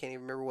I can't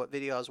even remember what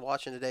video I was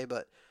watching today,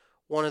 but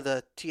one of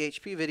the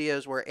THP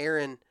videos where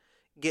Aaron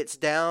gets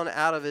down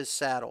out of his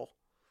saddle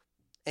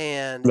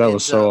and that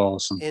was so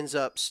awesome. Ends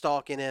up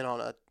stalking in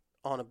on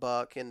a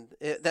buck, and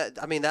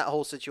that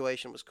whole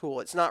situation was cool.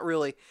 It's not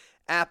really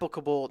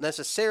applicable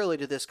necessarily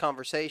to this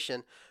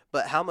conversation,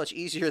 but how much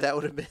easier that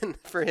would have been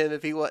for him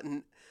if he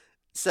wasn't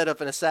set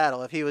up in a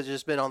saddle. If he was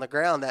just been on the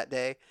ground that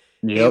day,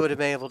 he would have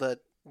been able to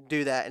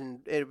do that,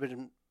 and it would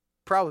have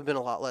probably been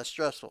a lot less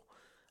stressful.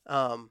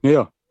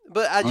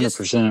 But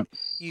 100%.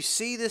 You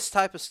see this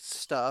type of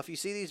stuff, you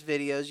see these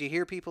videos, you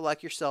hear people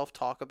like yourself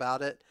talk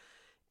about it,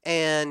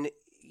 and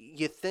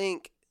you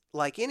think,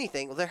 like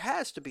anything, well, there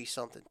has to be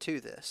something to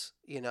this.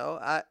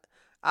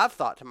 I've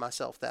thought to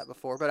myself that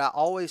before, but I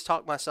always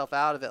talk myself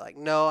out of it. Like,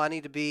 no, I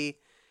need to be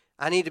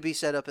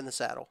set up in the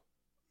saddle.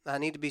 I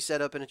need to be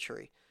set up in a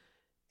tree.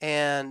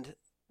 And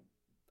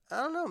I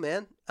don't know,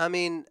 man. I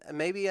mean,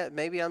 maybe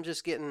I'm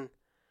just getting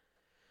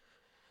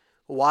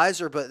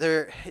wiser, but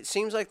it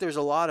seems like there's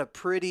a lot of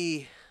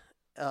pretty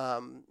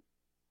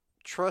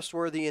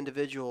trustworthy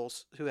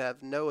individuals who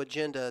have no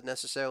agenda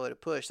necessarily to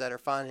push that are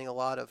finding a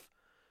lot of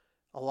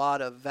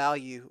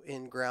value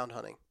in ground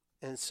hunting.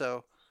 And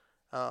so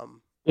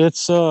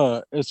it's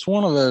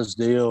one of those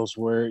deals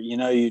where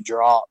you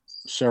drop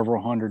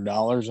several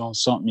 $100s on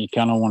something, you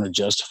kind of want to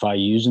justify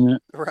using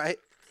it, right?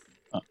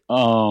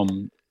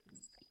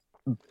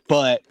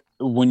 But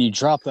when you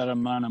drop that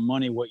amount of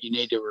money, what you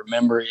need to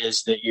remember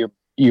is that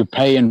you're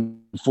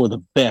paying for the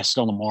best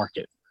on the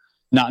market,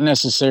 not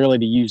necessarily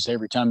to use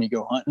every time you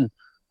go hunting,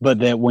 but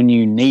that when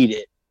you need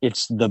it,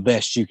 it's the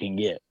best you can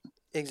get.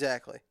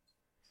 Exactly.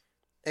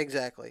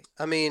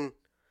 I mean,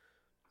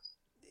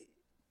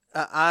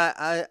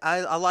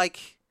 I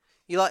like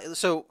you like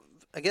so.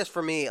 I guess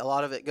for me, a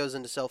lot of it goes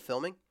into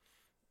self-filming.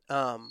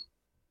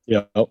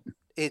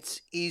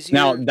 It's easier.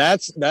 Now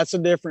that's a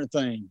different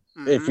thing.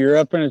 Mm-hmm. If you're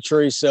up in a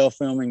tree,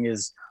 self-filming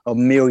is a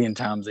million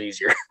times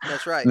easier.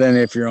 That's right. Than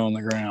if you're on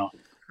the ground.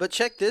 But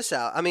check this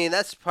out. I mean,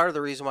 that's part of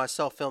the reason why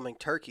self-filming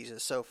turkeys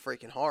is so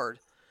freaking hard.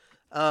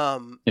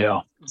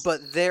 But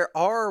there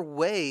are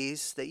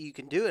ways that you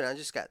can do it. I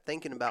just got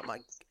thinking about my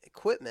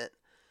equipment,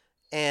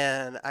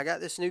 and I got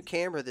this new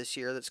camera this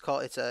year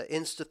it's a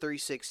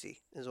Insta360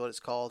 is what it's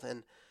called,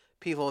 and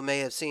people may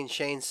have seen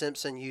Shane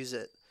Simpson use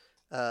it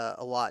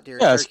a lot during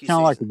turkey season. It's kind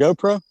of like the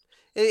GoPro.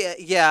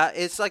 Yeah,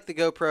 it's like the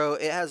GoPro.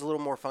 It has a little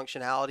more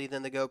functionality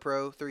than the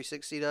GoPro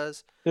 360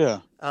 does. Yeah.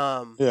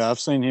 I've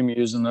seen him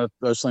using that.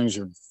 Those things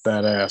are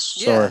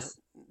badass. Yeah. Sorry.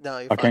 No,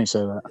 you're I fine. can't say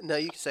that. No,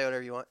 you can say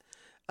whatever you want.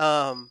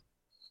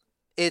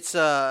 It's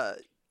I've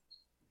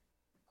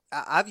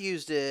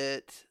used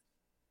it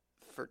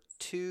for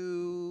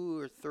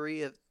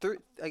three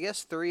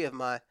of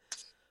my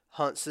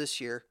hunts this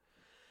year,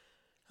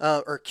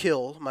 or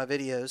kill my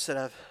videos that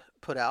I've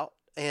put out,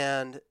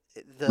 and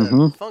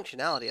the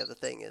functionality of the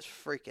thing is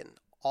freaking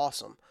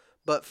awesome.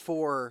 But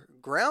for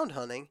ground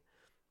hunting,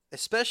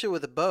 especially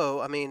with a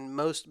bow, I mean,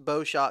 most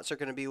bow shots are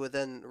going to be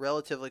within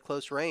relatively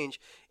close range.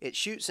 It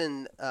shoots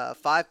in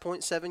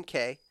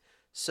 5.7K,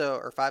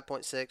 or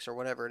 5.6 or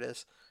whatever it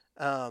is.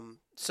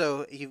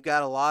 So you've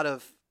got a lot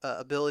of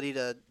ability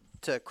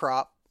to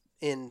crop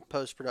in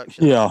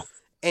post-production. Yeah.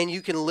 And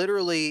you can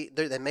literally,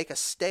 they make a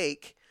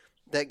stake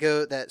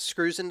that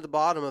screws into the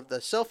bottom of the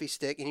selfie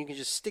stick, and you can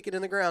just stick it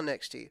in the ground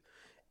next to you.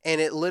 And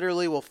it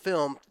literally will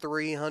film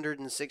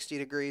 360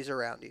 degrees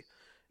around you.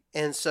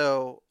 And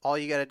so all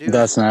you got to do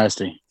is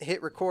nasty.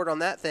 Hit record on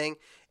that thing.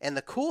 And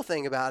the cool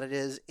thing about it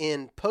is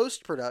in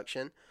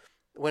post-production,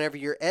 whenever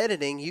you're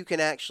editing, you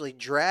can actually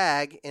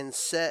drag and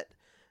set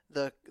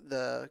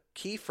the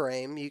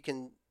keyframe, you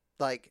can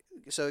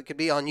so it could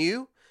be on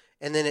you,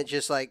 and then it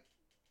just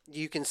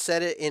you can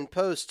set it in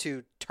post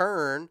to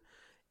turn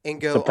and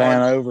go to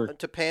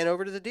pan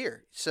over to the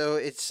deer. So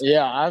it's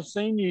I've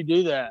seen you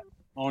do that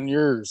on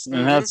yours,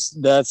 and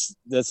mm-hmm.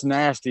 that's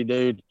nasty,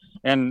 dude.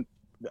 And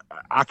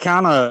I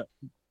kind of,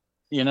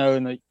 in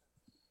the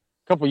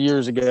couple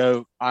years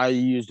ago, I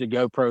used a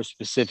GoPro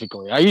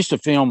specifically. I used to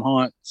film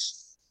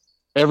hunts.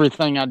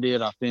 Everything I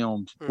did, I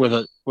filmed mm-hmm.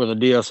 with a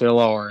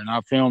DSLR, and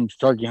I filmed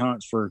turkey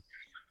hunts for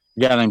a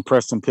guy named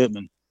Preston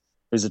Pittman,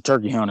 who's a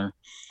turkey hunter.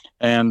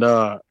 And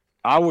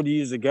I would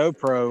use a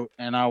GoPro,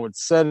 and I would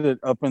set it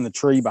up in the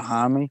tree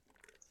behind me,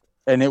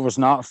 and it was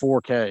not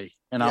 4K.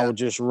 And I would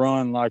just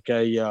run like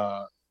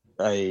a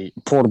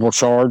portable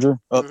charger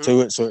up mm-hmm.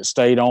 to it, so it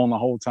stayed on the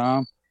whole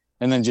time,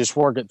 and then just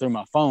work it through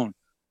my phone.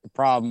 The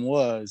problem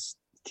was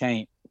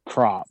can't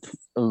crop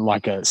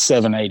like a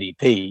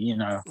 780p,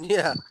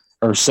 Yeah.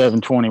 or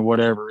 720,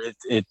 whatever.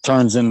 It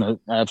turns into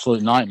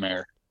absolute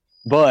nightmare.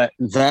 But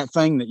that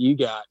thing that you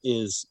got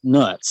is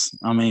nuts.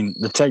 I mean,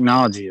 the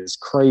technology is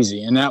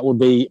crazy, and that would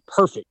be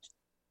perfect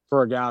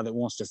for a guy that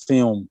wants to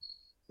film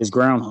his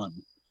ground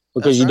hunting,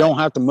 because you don't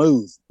have to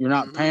move. You're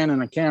not mm-hmm.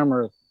 panning a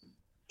camera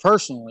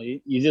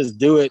personally. You just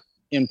do it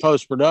in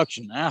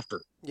post-production after.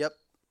 Yep.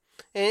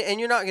 And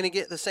you're not going to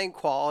get the same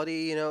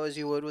quality, as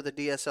you would with a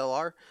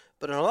DSLR.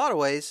 But in a lot of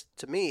ways,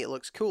 to me, it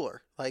looks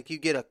cooler. Like, you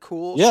get a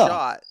cool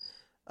shot.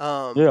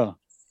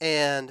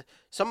 And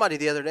somebody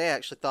the other day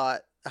actually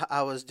thought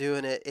I was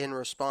doing it in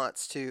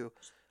response to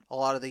a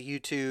lot of the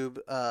YouTube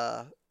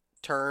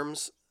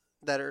terms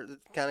that are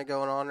kind of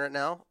going on right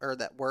now, or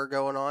that were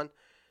going on,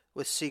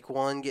 with Seek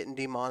 1 getting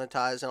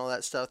demonetized and all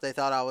that stuff. They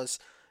thought I was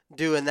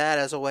doing that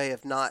as a way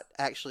of not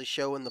actually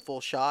showing the full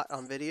shot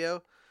on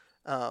video,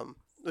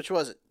 which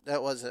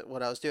that wasn't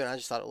what I was doing. I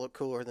just thought it looked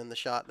cooler than the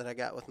shot that I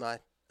got with my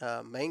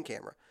main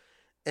camera.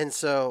 And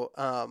so,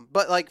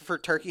 but like for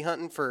turkey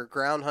hunting, for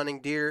ground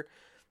hunting deer,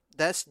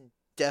 that's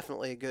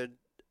definitely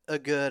a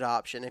good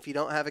option if you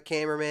don't have a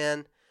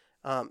cameraman.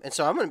 And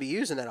so I'm going to be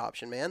using that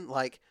option, man.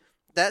 Like,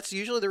 that's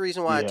usually the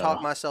reason why I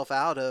talk myself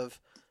out of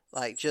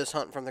like just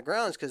hunting from the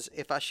ground, is because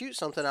if I shoot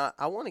something,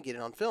 I want to get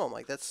it on film.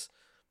 Like, that's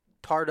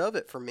part of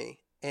it for me.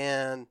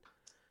 And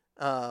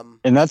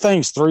that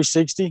thing's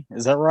 360,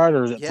 is that right?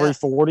 Or is it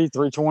 340,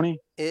 320?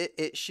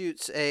 It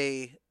shoots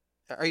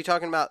are you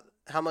talking about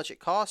how much it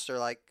costs, or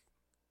like?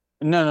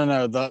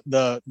 No.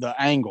 The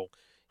angle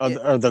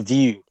or the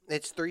view.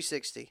 It's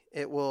 360.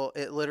 It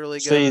literally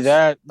goes. See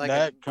that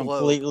globe.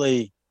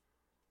 Completely.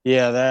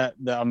 Yeah,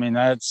 I mean,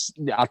 I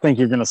think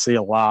you're going to see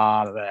a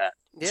lot of that,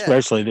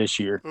 especially this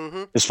year.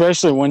 Mm-hmm.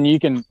 Especially when you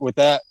can, with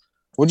that,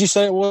 what'd you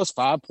say it was,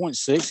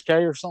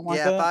 5.6K or something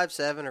like that?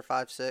 Yeah, 5.7 or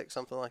 5.6,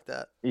 something like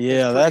that.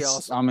 Yeah, that's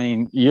awesome. I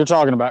mean, you're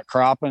talking about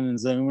cropping and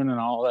zooming and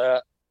all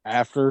that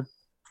after.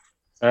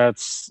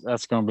 That's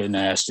going to be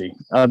nasty.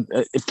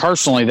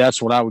 Personally,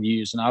 that's what I would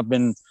use, and I've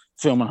been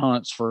filming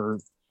hunts for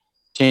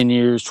 10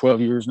 years,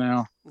 12 years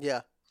now.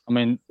 Yeah. I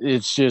mean,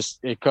 it's just,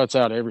 it cuts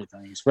out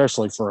everything,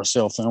 especially for a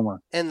cell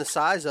filmer. And the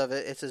size of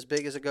it, it's as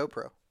big as a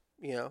GoPro.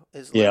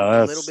 It's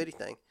a little bitty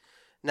thing.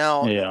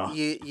 Now,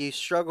 you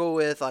struggle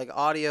with like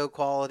audio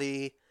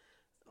quality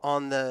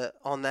on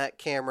that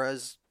camera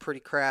is pretty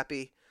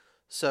crappy.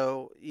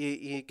 So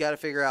you got to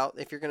figure out,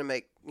 if you're going to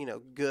make,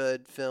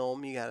 good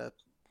film, you got to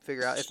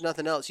figure out, if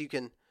nothing else, you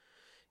can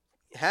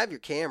have your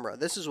camera.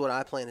 This is what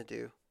I plan to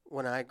do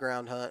when I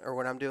ground hunt, or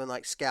when I'm doing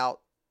like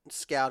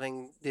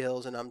scouting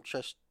deals, and I'm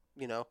just,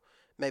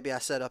 maybe I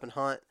set up and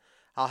hunt.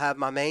 I'll have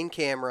my main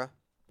camera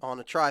on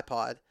a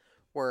tripod,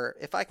 where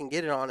if I can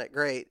get it on it,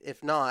 great.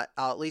 If not,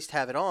 I'll at least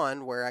have it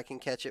on where I can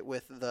catch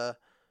the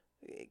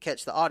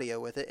audio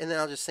with it, and then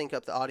I'll just sync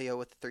up the audio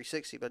with the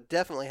 360. But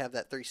definitely have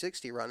that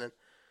 360 running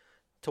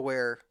to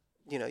where,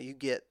 you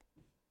get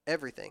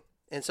everything.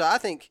 And so I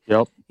think,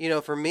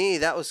 for me,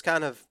 that was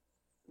kind of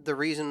the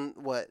reason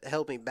what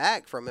held me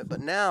back from it. But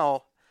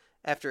now,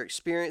 after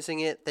experiencing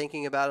it,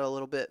 thinking about it a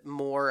little bit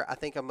more, I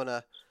think I'm going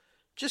to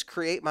just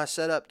create my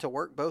setup to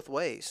work both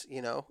ways,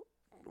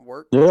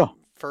 work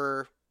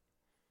for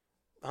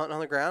hunting on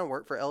the ground,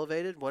 work for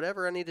elevated,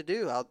 whatever I need to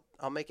do,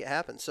 I'll make it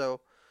happen.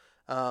 So,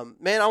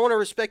 man, I want to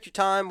respect your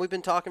time. We've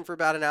been talking for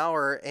about an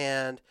hour,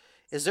 and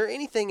is there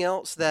anything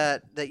else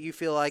that you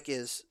feel like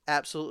is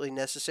absolutely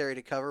necessary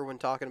to cover when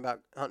talking about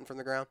hunting from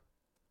the ground?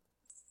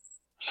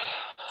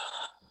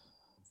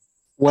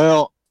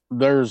 Well,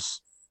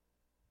 there's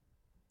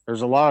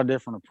a lot of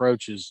different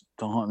approaches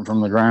to hunting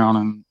from the ground,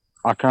 and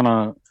I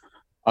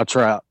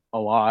trap a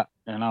lot,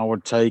 and I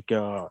would take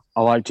I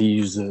like to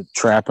use the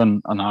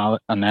trapping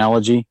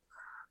analogy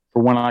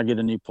for when I get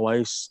a new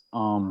place.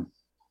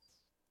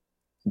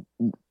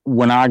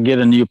 When I get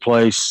a new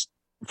place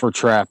for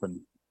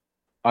trapping,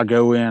 I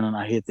go in and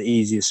I hit the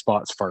easiest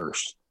spots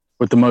first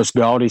with the most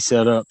gaudy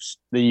setups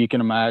that you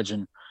can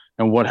imagine.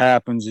 And what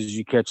happens is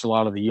you catch a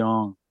lot of the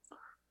young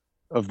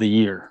of the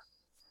year.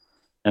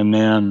 And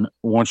then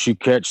once you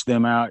catch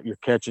them out, your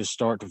catches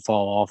start to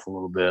fall off a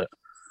little bit.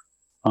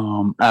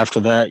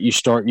 After that, you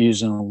start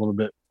using a little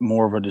bit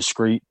more of a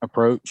discreet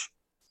approach.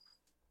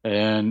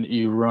 and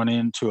you run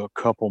into a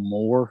couple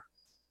more,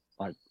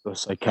 like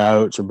let's say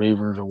coyotes or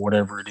beavers or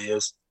whatever it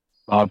is,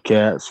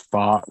 bobcats,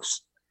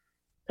 fox.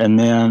 And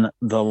then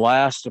the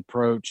last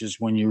approach is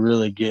when you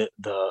really get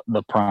the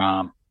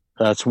prime.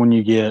 That's when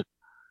you get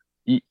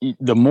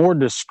the more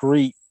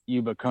discreet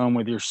you become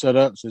with your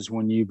setups is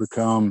when you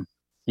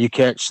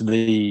catch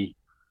the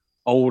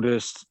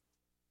oldest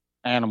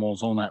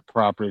animals on that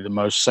property, the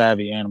most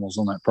savvy animals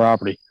on that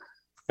property.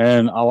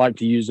 And I like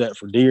to use that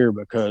for deer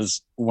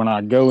because when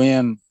I go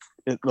in,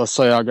 let's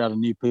say I got a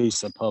new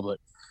piece of public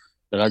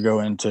that I go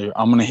into,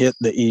 I'm going to hit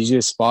the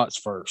easiest spots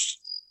first.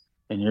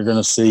 And you're going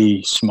to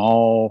see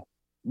small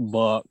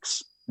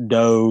bucks,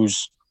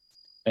 does,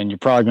 and you're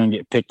probably going to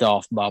get picked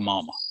off by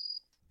mama.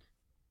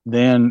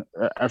 Then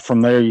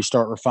from there, you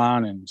start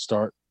refining,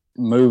 start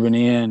moving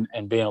in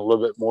and being a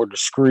little bit more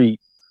discreet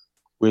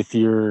with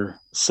your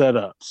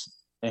setups.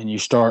 And you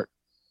start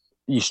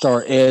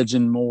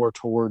edging more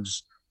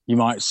towards, you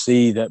might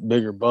see that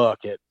bigger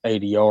buck at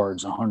 80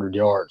 yards, 100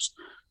 yards.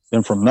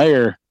 Then from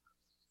there,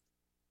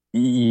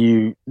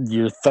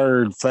 your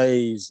third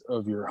phase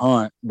of your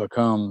hunt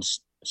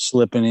becomes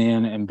slipping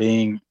in and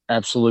being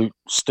absolute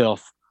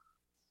stealth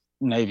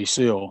Navy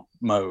SEAL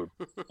mode.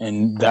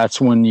 And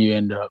that's when you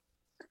end up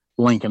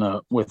linking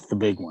up with the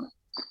big one.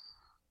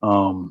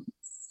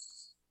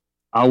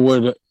 I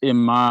would, in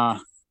my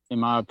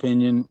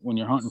opinion, when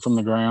you're hunting from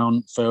the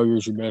ground, failure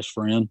is your best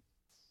friend.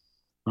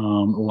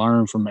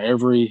 Learn from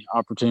every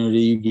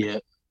opportunity you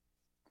get.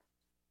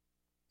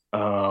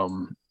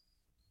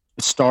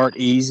 Start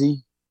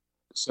easy.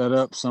 Set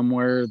up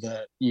somewhere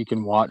that you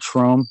can watch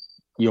from.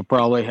 You'll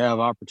probably have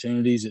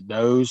opportunities at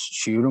does.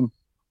 Shoot them.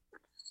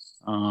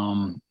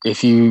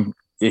 If you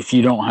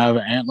don't have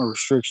antler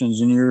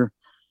restrictions in your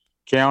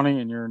county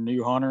and you're a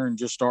new hunter and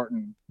just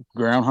starting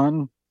ground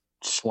hunting,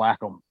 just whack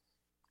them.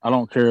 I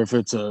don't care if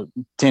it's a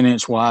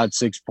 10-inch wide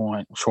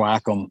 6-point,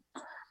 whack them.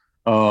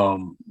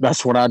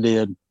 That's what I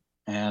did.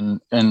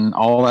 And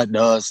all that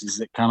does is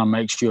it kind of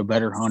makes you a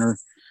better hunter.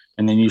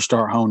 And then you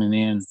start honing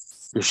in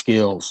your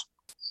skills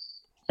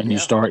and you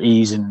start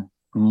easing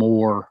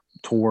more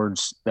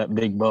towards that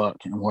big buck.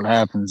 And what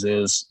happens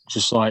is,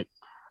 just like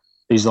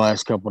these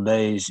last couple of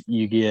days,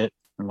 you get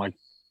like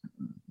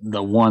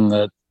the one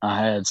that I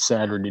had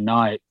Saturday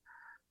night,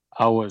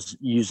 I was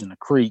using a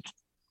creek.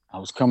 I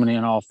was coming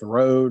in off the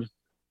road,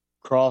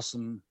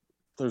 crossing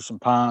through some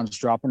pines,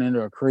 dropping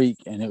into a creek,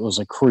 and it was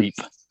a creep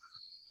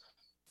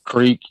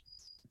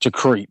to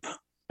creep.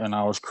 And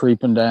I was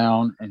creeping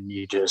down, and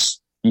you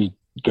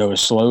go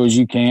as slow as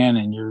you can,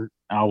 and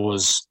I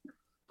was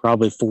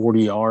probably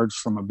 40 yards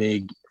from a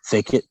big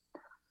thicket,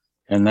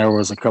 and there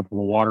was a couple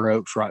of water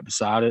oaks right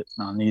beside it.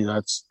 And I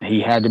knew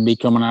he had to be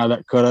coming out of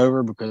that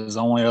cutover because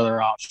the only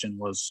other option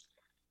was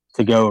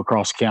to go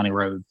across county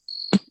road.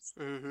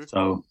 Mm-hmm.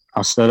 So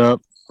I set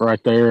up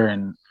right there,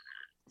 and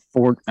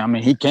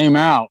he came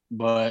out,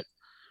 but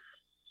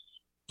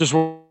just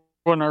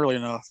wasn't early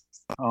enough.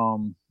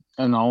 And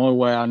the only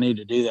way I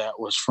needed to do that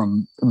was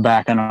from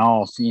backing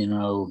off.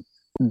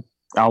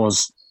 I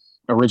was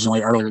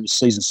originally earlier this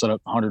season set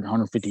up 100,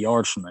 150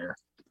 yards from there,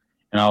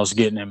 and I was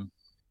getting him,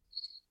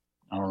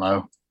 I don't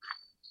know,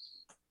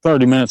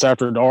 30 minutes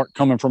after dark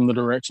coming from the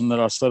direction that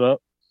I set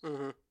up.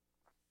 Mm-hmm.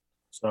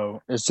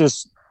 So it's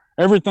just,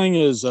 everything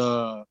is,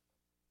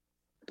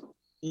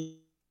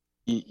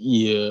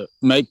 you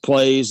make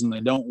plays and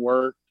they don't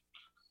work,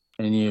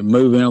 and you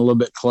move in a little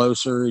bit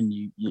closer, and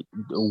you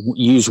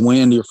use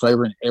wind to your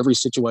favor in every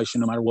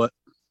situation, no matter what.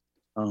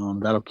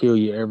 That'll kill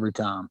you every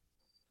time.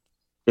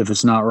 If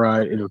it's not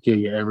right, it'll kill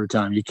you every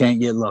time. You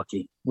can't get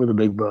lucky with a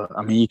big buck.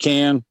 I mean, you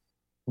can,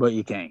 but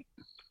you can't.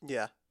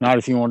 Yeah. Not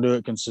if you want to do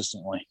it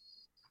consistently.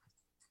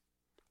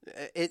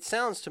 It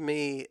sounds to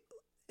me,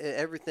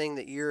 everything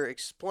that you're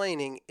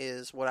explaining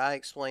is what I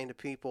explain to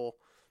people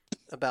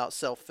about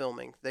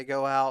self-filming. They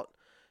go out,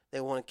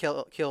 they want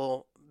to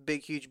kill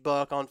big, huge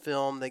buck on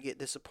film. They get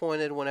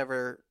disappointed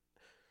whenever,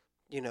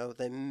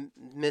 they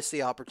miss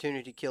the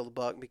opportunity to kill the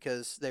buck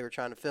because they were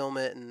trying to film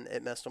it and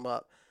it messed them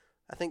up.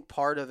 I think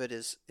part of it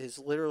is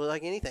literally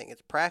like anything.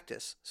 It's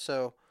practice.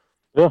 So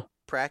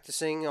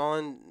practicing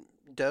on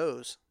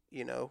does,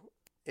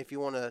 if you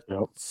want to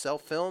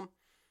self-film,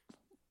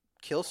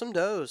 kill some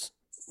does,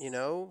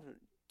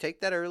 take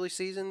that early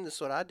season.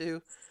 That's what I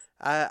do.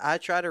 I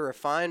try to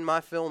refine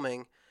my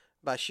filming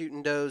by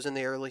shooting does in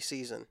the early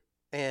season.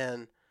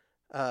 And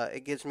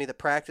it gives me the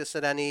practice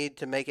that I need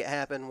to make it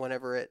happen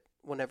whenever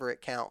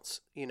it counts,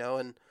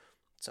 and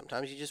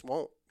sometimes you just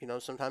won't.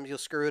 Sometimes you'll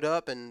screw it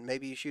up and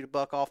maybe you shoot a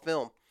buck off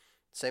film.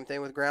 Same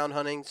thing with ground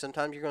hunting.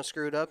 Sometimes you're going to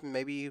screw it up and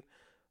maybe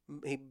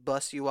he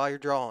busts you while you're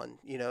drawing.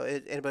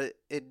 But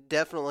it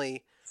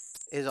definitely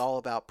is all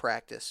about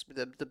practice.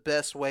 The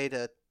best way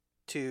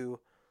to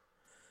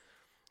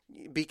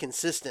be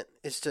consistent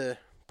is to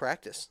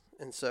practice.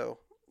 And so,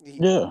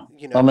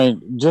 I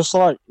mean, just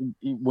like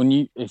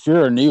if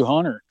you're a new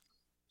hunter,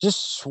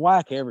 just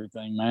swack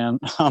everything, man.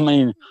 I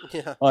mean,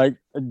 like,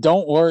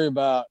 don't worry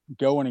about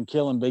going and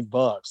killing big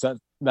bucks.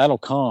 That'll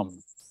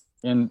come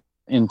in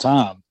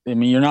time. I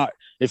mean,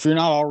 if you're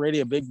not already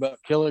a big buck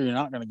killer, you're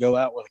not going to go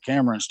out with a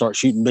camera and start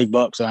shooting big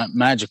bucks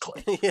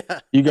magically. Yeah.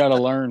 You got to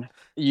learn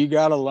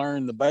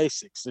the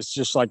basics. It's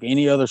just like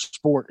any other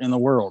sport in the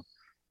world.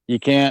 You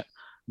can't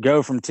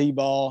go from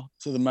T-ball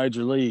to the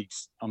major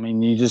leagues. I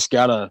mean, you just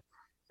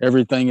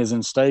everything is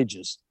in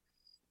stages.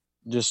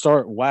 Just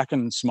start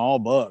whacking small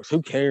bucks.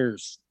 Who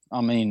cares?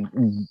 I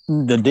mean,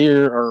 the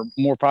deer are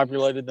more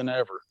populated than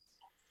ever.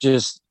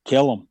 Just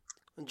kill them.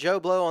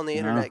 Joe Blow on the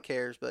internet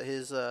cares, but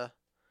his I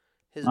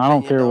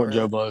don't care what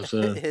Joe Blow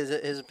says.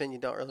 His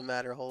opinion don't really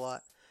matter a whole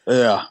lot.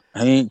 Yeah,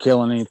 he ain't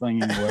killing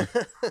anything anyway.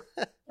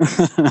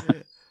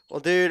 Well,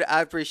 dude,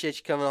 I appreciate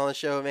you coming on the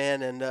show,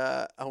 man, and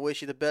I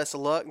wish you the best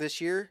of luck this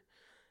year.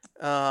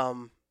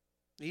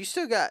 You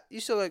still got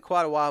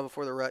quite a while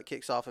before the rut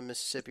kicks off in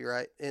Mississippi,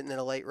 right? Isn't it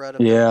a late rut?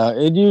 Yeah,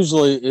 it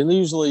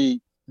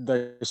usually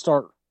they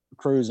start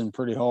cruising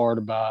pretty hard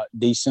about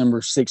December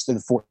 6th to the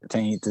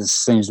 14th. It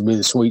seems to be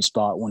the sweet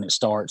spot when it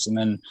starts, and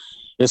then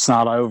it's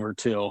not over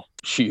till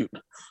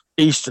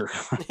Easter.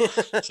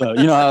 So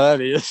you know how that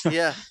is.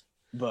 Yeah.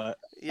 But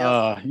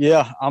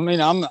yeah, I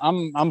mean,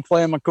 I'm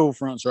playing my cool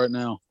fronts right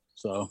now.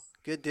 So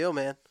good deal,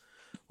 man.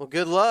 Well,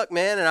 good luck,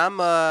 man. And I'm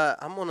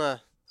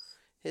gonna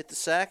hit the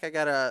sack. I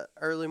got a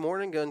early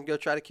morning, gonna go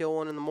try to kill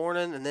one in the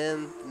morning, and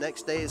then the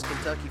next day is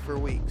Kentucky for a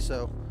week.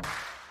 So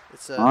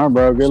it's all right,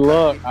 bro. Good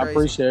luck. I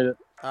appreciate it.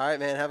 All right,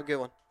 man. Have a good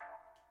one.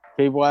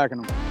 Keep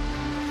whacking them.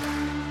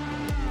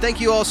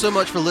 Thank you all so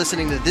much for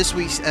listening to this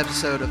week's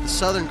episode of the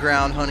Southern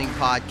Ground Hunting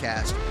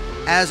Podcast.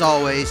 As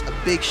always, a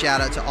big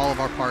shout out to all of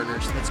our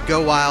partners. That's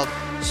Go Wild,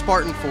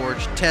 Spartan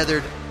Forge,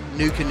 Tethered,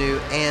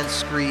 NuCanoe, and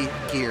Scree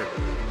Gear.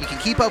 You can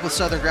keep up with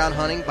Southern Ground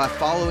Hunting by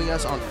following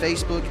us on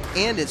Facebook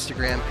and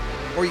Instagram,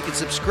 or you can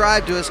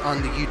subscribe to us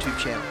on the YouTube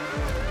channel.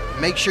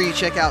 Make sure you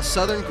check out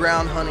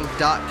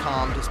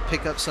southerngroundhunting.com to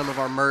pick up some of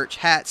our merch,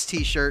 hats,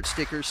 t-shirts,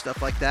 stickers,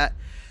 stuff like that.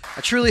 I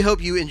truly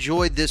hope you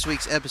enjoyed this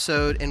week's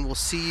episode, and we'll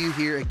see you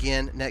here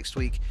again next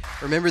week.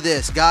 Remember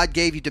this, God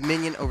gave you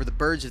dominion over the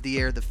birds of the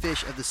air, the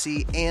fish of the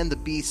sea, and the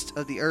beasts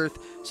of the earth,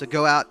 so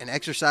go out and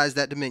exercise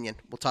that dominion.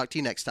 We'll talk to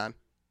you next time.